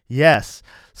 Yes.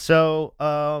 So,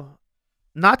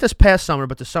 not this past summer,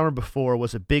 but the summer before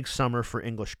was a big summer for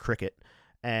English cricket.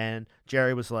 And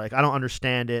Jerry was like, I don't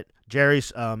understand it.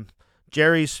 Jerry's,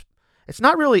 it's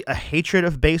not really a hatred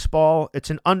of baseball. It's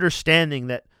an understanding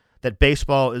that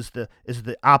baseball is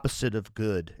the opposite of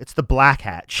good. It's the black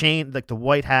hat. Shane, like the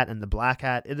white hat and the black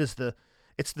hat. It's the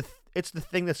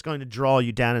thing that's going to draw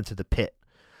you down into the pit.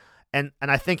 And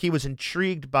I think he was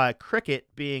intrigued by cricket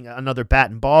being another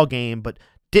bat and ball game, but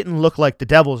didn't look like the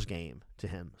Devil's game to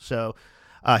him. So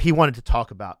he wanted to talk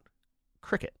about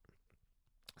cricket.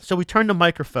 So we turned the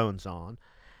microphones on,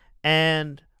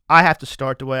 and I have to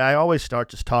start the way I always start,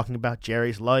 just talking about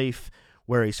Jerry's life,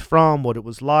 where he's from, what it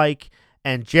was like.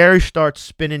 And Jerry starts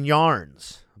spinning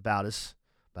yarns about his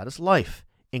life.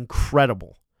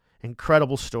 Incredible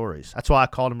stories. That's why I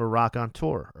called him a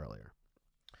raconteur earlier.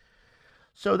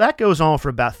 So that goes on for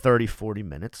about 30, 40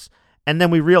 minutes. And then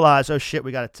we realize, oh shit,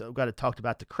 we got to talk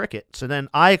about the cricket. So then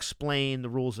I explain the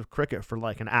rules of cricket for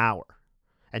like an hour.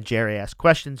 And Jerry asks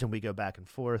questions, and we go back and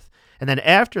forth. And then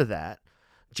after that,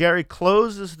 Jerry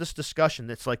closes this discussion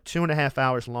that's like 2.5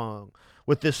 hours long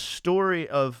with this story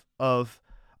of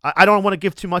I don't want to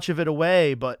give too much of it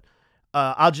away, but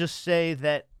I'll just say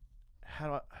that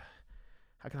how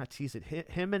can I tease it?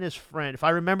 Him and his friend, if I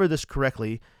remember this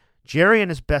correctly, Jerry and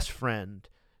his best friend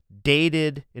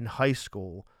dated in high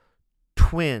school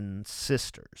twin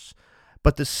sisters.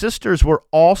 But the sisters were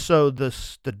also the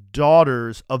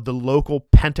daughters of the local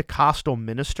Pentecostal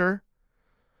minister,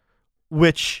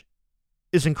 which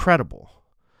is incredible.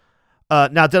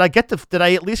 Now, did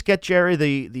I at least get Jerry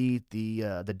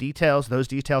the details, those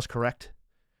details correct?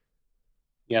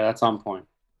 Yeah, that's on point.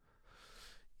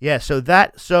 Yeah,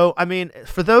 so I mean,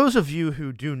 for those of you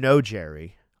who do know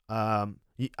Jerry,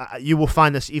 you will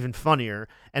find this even funnier.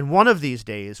 And one of these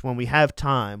days, when we have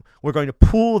time, we're going to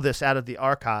pull this out of the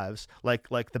archives, like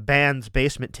the band's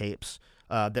basement tapes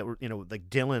that were, like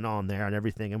Dylan on there and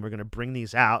everything, and we're going to bring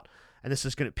these out. And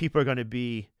people are going to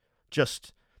be they're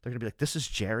going to be like, this is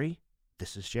Jerry?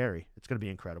 This is Jerry. It's going to be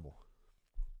incredible.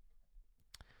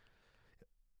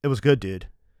 It was good, dude.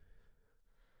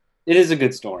 It is a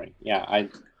good story. Yeah,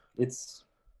 it's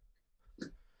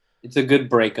a good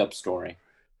breakup story.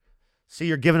 See,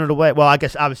 you're giving it away. Well, I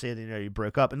guess obviously you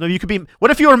broke up. And you could be.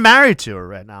 What if you were married to her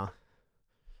right now?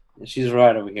 She's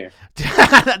right over here.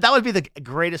 That would be the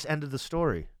greatest end of the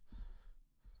story.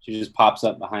 She just pops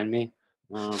up behind me.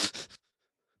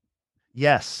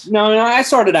 Yes. No, I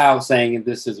started out saying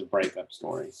this is a breakup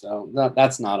story, so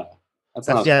that's not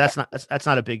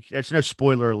a big. There's no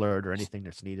spoiler alert or anything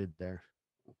that's needed there.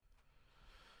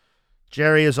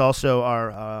 Jerry is also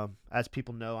our, as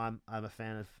people know, I'm a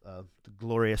fan of the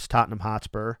glorious Tottenham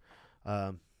Hotspur,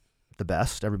 the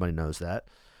best. Everybody knows that.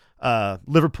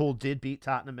 Liverpool did beat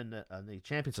Tottenham in the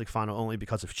Champions League final only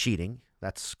because of cheating.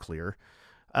 That's clear.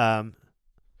 And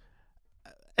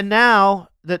now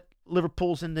that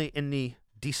Liverpool's in the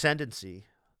descendancy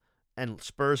and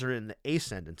Spurs are in the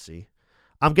ascendancy,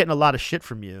 I'm getting a lot of shit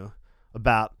from you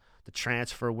about the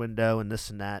transfer window and this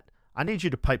and that. I need you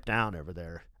to pipe down over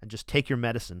there and just take your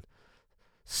medicine.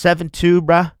 7-2,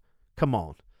 bruh. Come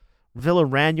on. Villa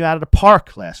ran you out of the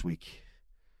park last week.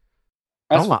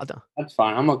 That's Don't lie. that's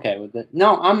fine. I'm okay with it.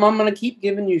 No, I'm gonna keep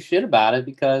giving you shit about it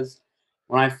because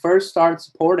when I first started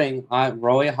supporting,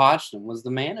 Roy Hodgson was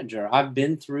the manager. I've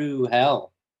been through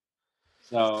hell,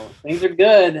 so things are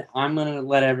good. I'm gonna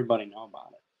let everybody know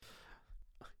about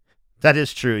it. That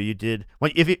is true. You did.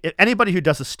 If anybody who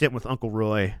does a stint with Uncle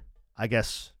Roy, I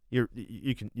guess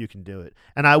you can do it.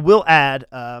 And I will add.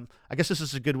 I guess this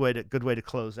is a good way to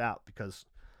close out because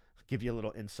give you a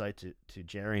little insight to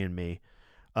Jerry and me.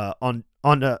 On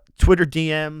the Twitter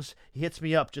DMs, he hits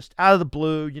me up just out of the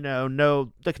blue.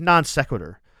 No like non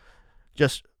sequitur.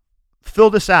 Just fill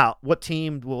this out. What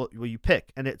team will you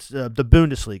pick? And it's the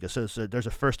Bundesliga. So there's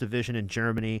a first division in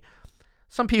Germany.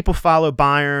 Some people follow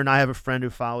Bayern. I have a friend who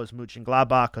follows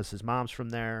Mönchengladbach because his mom's from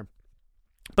there.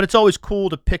 But it's always cool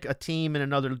to pick a team in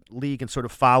another league and sort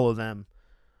of follow them.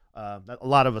 A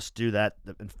lot of us do that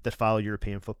follow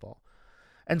European football.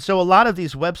 And so a lot of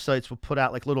these websites will put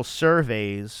out like little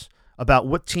surveys about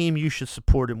what team you should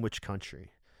support in which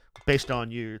country based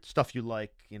on your stuff you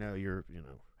like, how you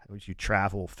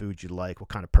travel, food you like, what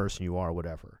kind of person you are,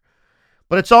 whatever.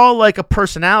 But it's all like a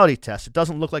personality test. It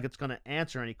doesn't look like it's going to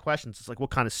answer any questions. It's like, what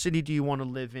kind of city do you want to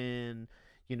live in?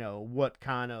 What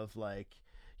kind of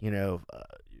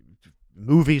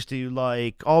movies do you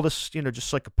like? All this,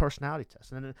 just like a personality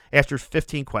test. And then after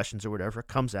 15 questions or whatever, it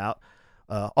comes out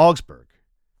Augsburg,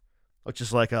 which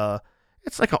is like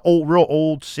it's like real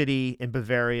old city in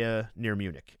Bavaria near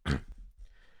Munich.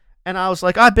 And I was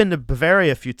like, I've been to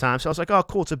Bavaria a few times. So I was like, oh,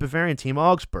 cool, it's a Bavarian team,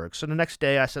 Augsburg. So the next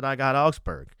day I said I got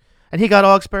Augsburg. And he got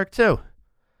Augsburg too.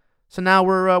 So now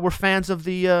we're fans of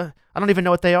the, I don't even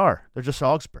know what they are. They're just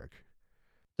Augsburg.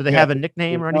 Do they have a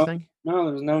nickname or anything? No,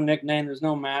 there's no nickname. There's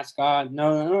no mascot.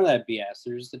 No, none of that BS.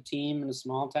 They're just a team in a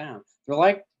small town. They're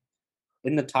like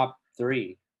in the top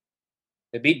 3.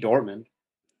 They beat Dortmund.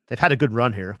 They've had a good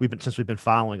run here. Since we've been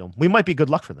following them. We might be good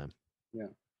luck for them. Yeah.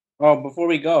 Oh, before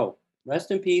we go,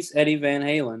 rest in peace, Eddie Van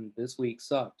Halen. This week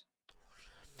sucked.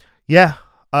 Yeah.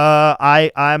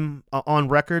 I'm on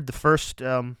record. The first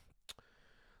I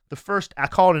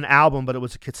call it an album, but it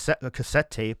was a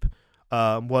cassette tape.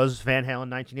 Was Van Halen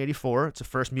 1984. It's the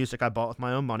first music I bought with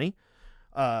my own money.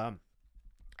 And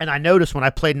I noticed when I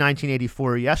played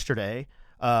 1984 yesterday,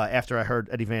 after I heard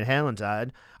Eddie Van Halen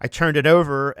died, I turned it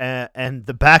over and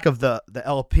the back of the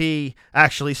LP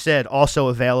actually said also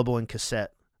available in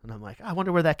cassette. And I'm like, I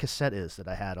wonder where that cassette is that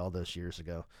I had all those years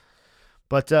ago.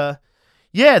 But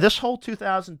yeah, this whole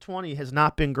 2020 has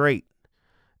not been great.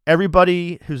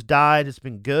 Everybody who's died has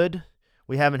been good.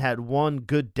 We haven't had one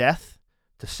good death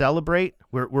to celebrate.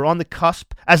 We're on the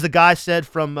cusp, as the guy said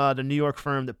from the New York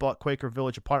firm that bought Quaker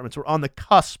Village Apartments. We're on the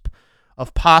cusp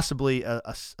of possibly a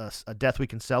death we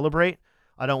can celebrate.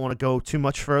 I don't want to go too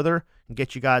much further and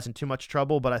get you guys in too much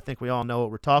trouble, but I think we all know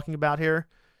what we're talking about here.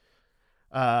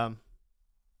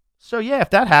 So yeah,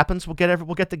 if that happens, we'll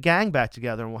get the gang back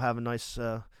together and we'll have a nice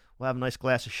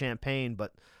glass of champagne.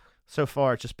 But so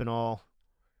far, it's just been all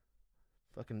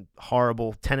fucking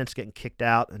horrible. Tenants getting kicked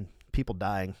out and people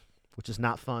dying, which is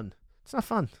not fun. It's not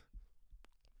fun.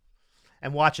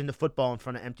 And watching the football in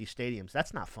front of empty stadiums,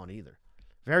 that's not fun either.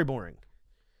 Very boring.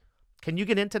 Can you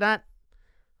get into that?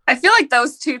 I feel like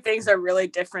those two things are really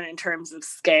different in terms of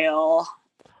scale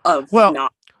of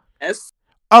naughtiness.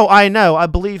 Oh, I know. I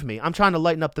believe me. I'm trying to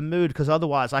lighten up the mood because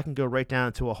otherwise I can go right down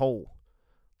into a hole.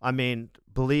 I mean,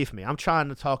 believe me. I'm trying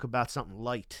to talk about something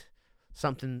light.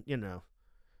 Something,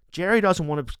 Jerry doesn't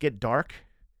want to get dark.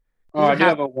 Oh, I do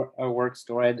have a work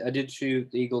story. I did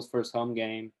shoot the Eagles' first home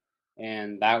game,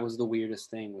 and that was the weirdest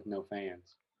thing with no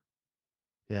fans.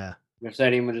 Yeah. Their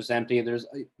stadium was just empty.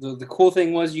 The cool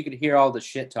thing was you could hear all the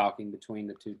shit talking between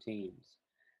the two teams.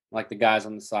 Like the guys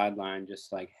on the sideline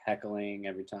just like heckling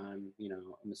every time,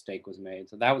 a mistake was made.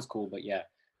 So that was cool. But yeah,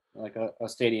 like a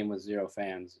stadium with 0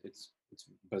 fans, it's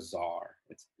bizarre.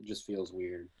 It just feels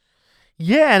weird.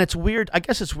 Yeah, and it's weird. I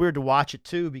guess it's weird to watch it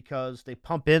too because they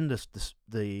pump in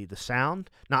the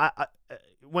sound. Now,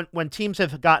 when teams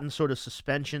have gotten sort of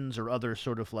suspensions or other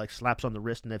sort of like slaps on the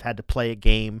wrist and they've had to play a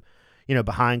game,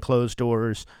 behind closed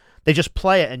doors, they just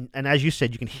play it, and as you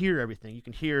said, you can hear everything. You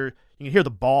can hear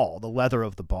the ball, the leather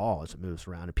of the ball as it moves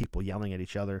around, and people yelling at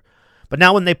each other. But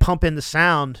now when they pump in the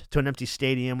sound to an empty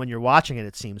stadium, when you're watching it,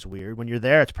 it seems weird. When you're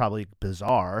there, it's probably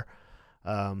bizarre.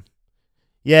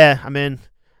 Yeah, I mean,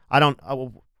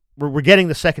 we're getting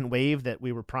the second wave that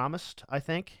we were promised, I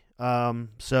think.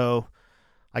 So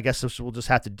I guess we'll just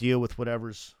have to deal with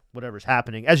whatever's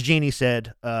happening. As Jeannie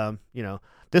said,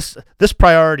 this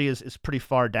priority is pretty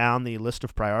far down the list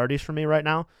of priorities for me right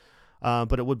now.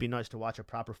 But it would be nice to watch a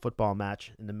proper football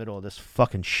match in the middle of this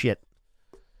fucking shit.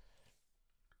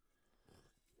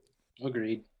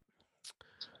 Agreed.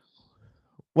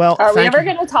 Well, are we thank ever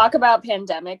you. going to talk about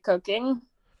pandemic cooking?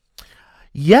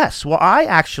 Yes. Well, I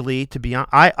actually, to be honest,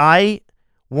 I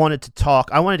wanted to talk.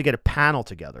 I wanted to get a panel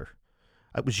together.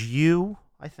 It was you,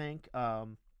 I think,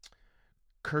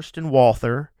 Kirsten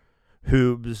Walther,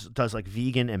 who does like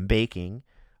vegan and baking,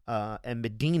 and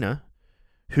Medina,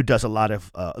 who does a lot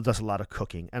of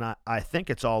cooking. And I think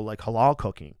it's all like halal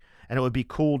cooking. And it would be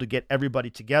cool to get everybody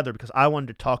together because I wanted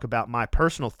to talk about my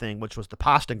personal thing, which was the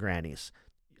pasta grannies.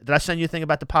 Did I send you a thing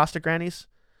about the pasta grannies?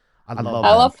 I love I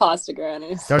them. love pasta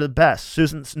grannies. They're the best.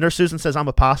 Nurse Susan says I'm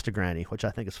a pasta granny, which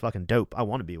I think is fucking dope. I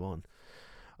want to be one.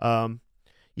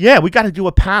 Yeah, we got to do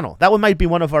a panel. That might be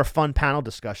one of our fun panel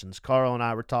discussions. Carl and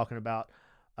I were talking about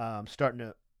starting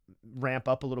to ramp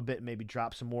up a little bit and maybe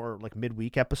drop some more like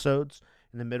midweek episodes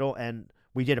in the middle. And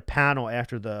we did a panel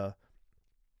after the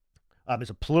it's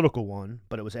a political one,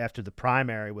 but it was after the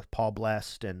primary with Paul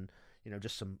Blest and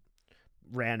just some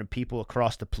random people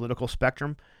across the political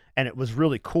spectrum. And it was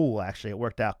really cool, actually. It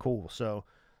worked out cool. So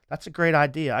that's a great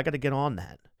idea. I got to get on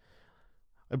that.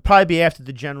 It'd probably be after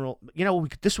the general.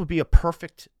 This would be a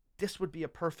perfect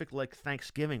like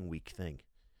Thanksgiving week thing.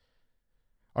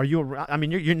 Are you around? I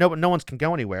mean, no one's can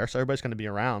go anywhere, so everybody's going to be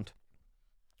around.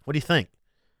 What do you think?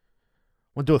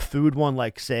 Want to do a food one,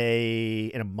 like say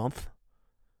in a month?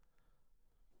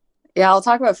 Yeah, I'll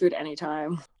talk about food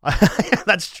anytime.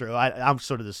 That's true. I'm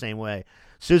sort of the same way.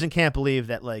 Susan can't believe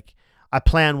that. Like, I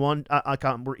plan one.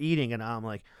 We're eating, and I'm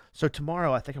like, so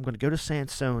tomorrow I think I'm going to go to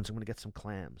Sanson's. I'm going to get some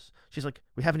clams. She's like,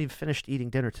 we haven't even finished eating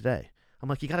dinner today. I'm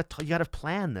like, you gotta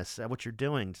plan this, what you're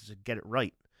doing to get it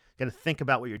right. You gotta think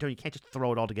about what you're doing. You can't just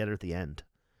throw it all together at the end.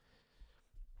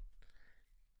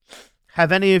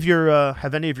 Have any of your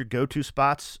go-to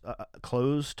spots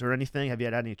closed or anything? Have you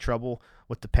had any trouble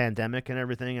with the pandemic and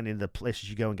everything? Any of the places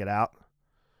you go and get out?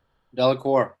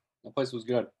 Delacour. That place was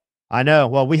good. I know.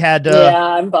 Well, we had. Yeah,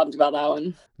 I'm bummed about that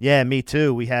one. Yeah, me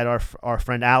too. We had our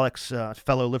friend Alex,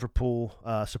 fellow Liverpool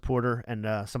supporter,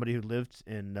 and somebody who lived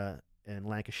in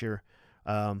Lancashire.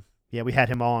 Yeah, we had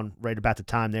him on right about the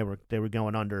time they were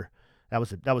going under. That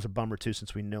was a bummer too,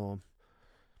 since we knew him.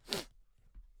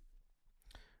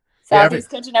 Southeast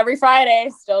Kitchen every Friday,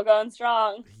 still going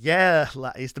strong. Yeah,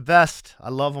 he's the best. I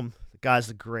love him. The guy's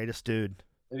the greatest dude.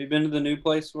 Have you been to the new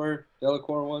place where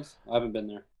Delacour was? I haven't been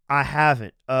there. I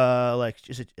haven't.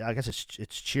 Is it? I guess it's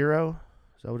Chiro.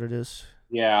 Is that what it is?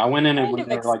 Yeah, I went in and Kind was of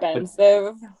there,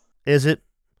 expensive. Is it?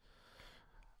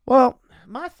 Well,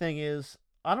 my thing is,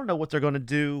 I don't know what they're going to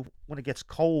do when it gets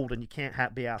cold and you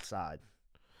can't be outside.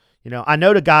 I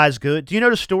know the guy's good. Do you know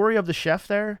the story of the chef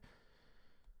there?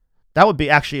 That would be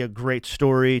actually a great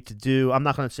story to do. I'm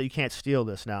not going to say you can't steal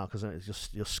this now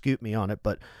because you'll scoop me on it.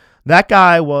 But that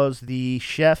guy was the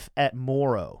chef at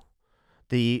Moro.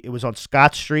 It was on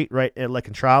Scott Street, right at like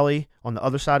in Trolley, on the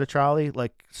other side of Trolley,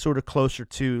 like sort of closer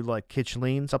to like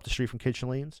Kitchenleans, up the street from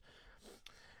Kitchenleans.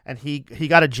 And he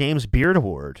got a James Beard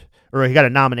Award, or he got a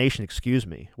nomination, excuse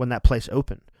me, when that place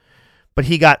opened. But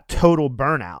he got total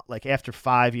burnout. Like after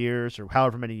 5 years or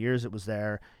however many years it was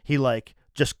there, he like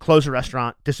just closed the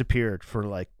restaurant, disappeared for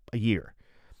like a year.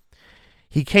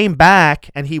 He came back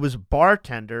and he was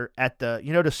bartender at the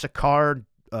Sakar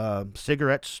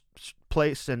cigarettes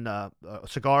place and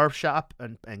cigar shop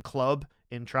and club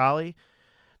in Trolley.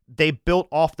 They built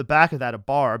off the back of that a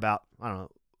bar about, I don't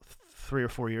know, 3 or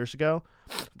 4 years ago.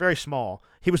 Very small.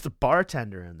 He was the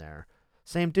bartender in there.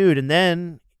 Same dude. And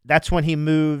then that's when he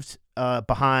moved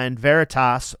behind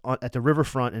Veritas at the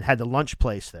riverfront and had the lunch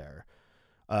place there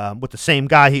with the same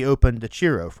guy he opened the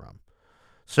Chiro from.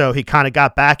 So he kind of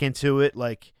got back into it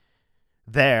like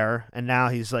there, and now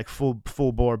he's like full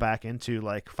bore back into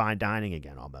like fine dining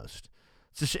again almost.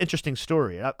 It's just an interesting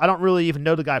story. I don't really even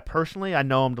know the guy personally. I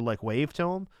know him to like wave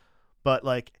to him, but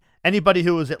like anybody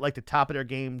who was at like the top of their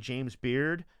game, James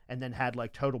Beard, and then had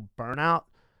like total burnout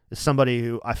is somebody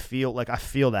who I feel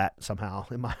that somehow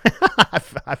in my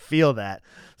I feel that.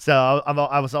 So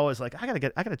I was always like I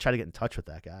gotta try to get in touch with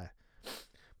that guy.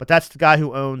 But that's the guy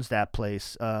who owns that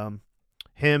place.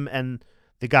 Him and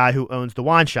the guy who owns the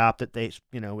wine shop that they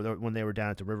when they were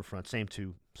down at the riverfront. Same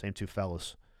two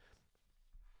fellas.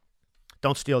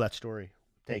 Don't steal that story.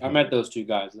 I met those two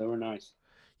guys. They were nice.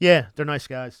 Yeah, they're nice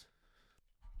guys.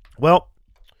 Well,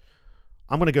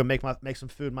 I'm gonna go make some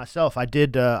food myself. I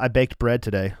baked bread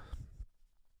today.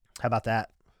 How about that?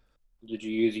 Did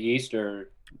you use yeast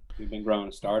or you've been growing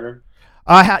a starter?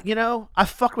 I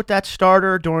fucked with that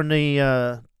starter during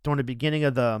the beginning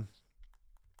of the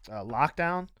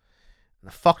lockdown, and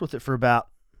I fucked with it for about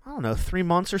 3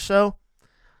 months or so.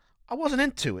 I wasn't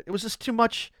into it. It was just too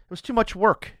much. It was too much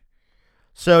work.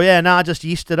 So yeah, now I just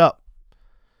yeast it up.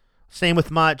 Same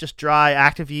with my just dry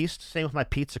active yeast. Same with my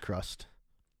pizza crust.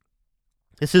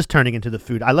 This is turning into the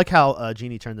food. I like how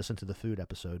Jeannie turned this into the food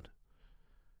episode.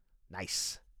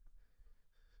 Nice.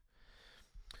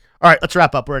 All right, let's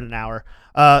wrap up. We're at an hour.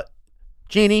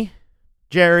 Jeannie,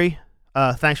 Jerry,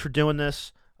 thanks for doing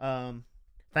this.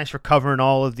 Thanks for covering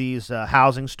all of these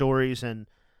housing stories, and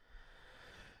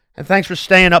thanks for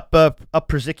staying up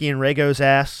Purzycki and Rago's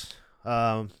ass.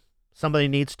 Somebody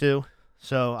needs to,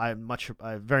 so I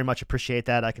very much appreciate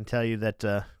that. I can tell you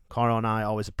that Carl and I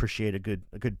always appreciate a good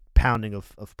pounding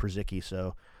of Purzycki.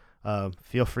 So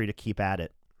feel free to keep at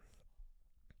it.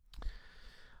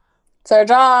 It's our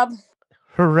job.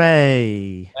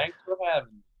 Hooray! Thanks for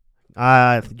having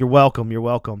me. You're welcome. You're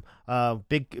welcome.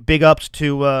 Big ups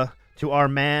to our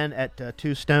man at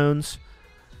Two Stones,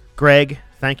 Greg.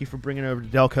 Thank you for bringing over to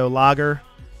Delco Lager.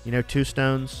 You know, Two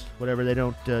Stones, whatever they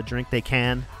don't drink, they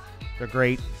can. They're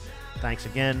great. Thanks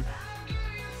again.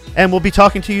 And we'll be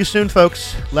talking to you soon,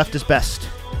 folks. Left is best.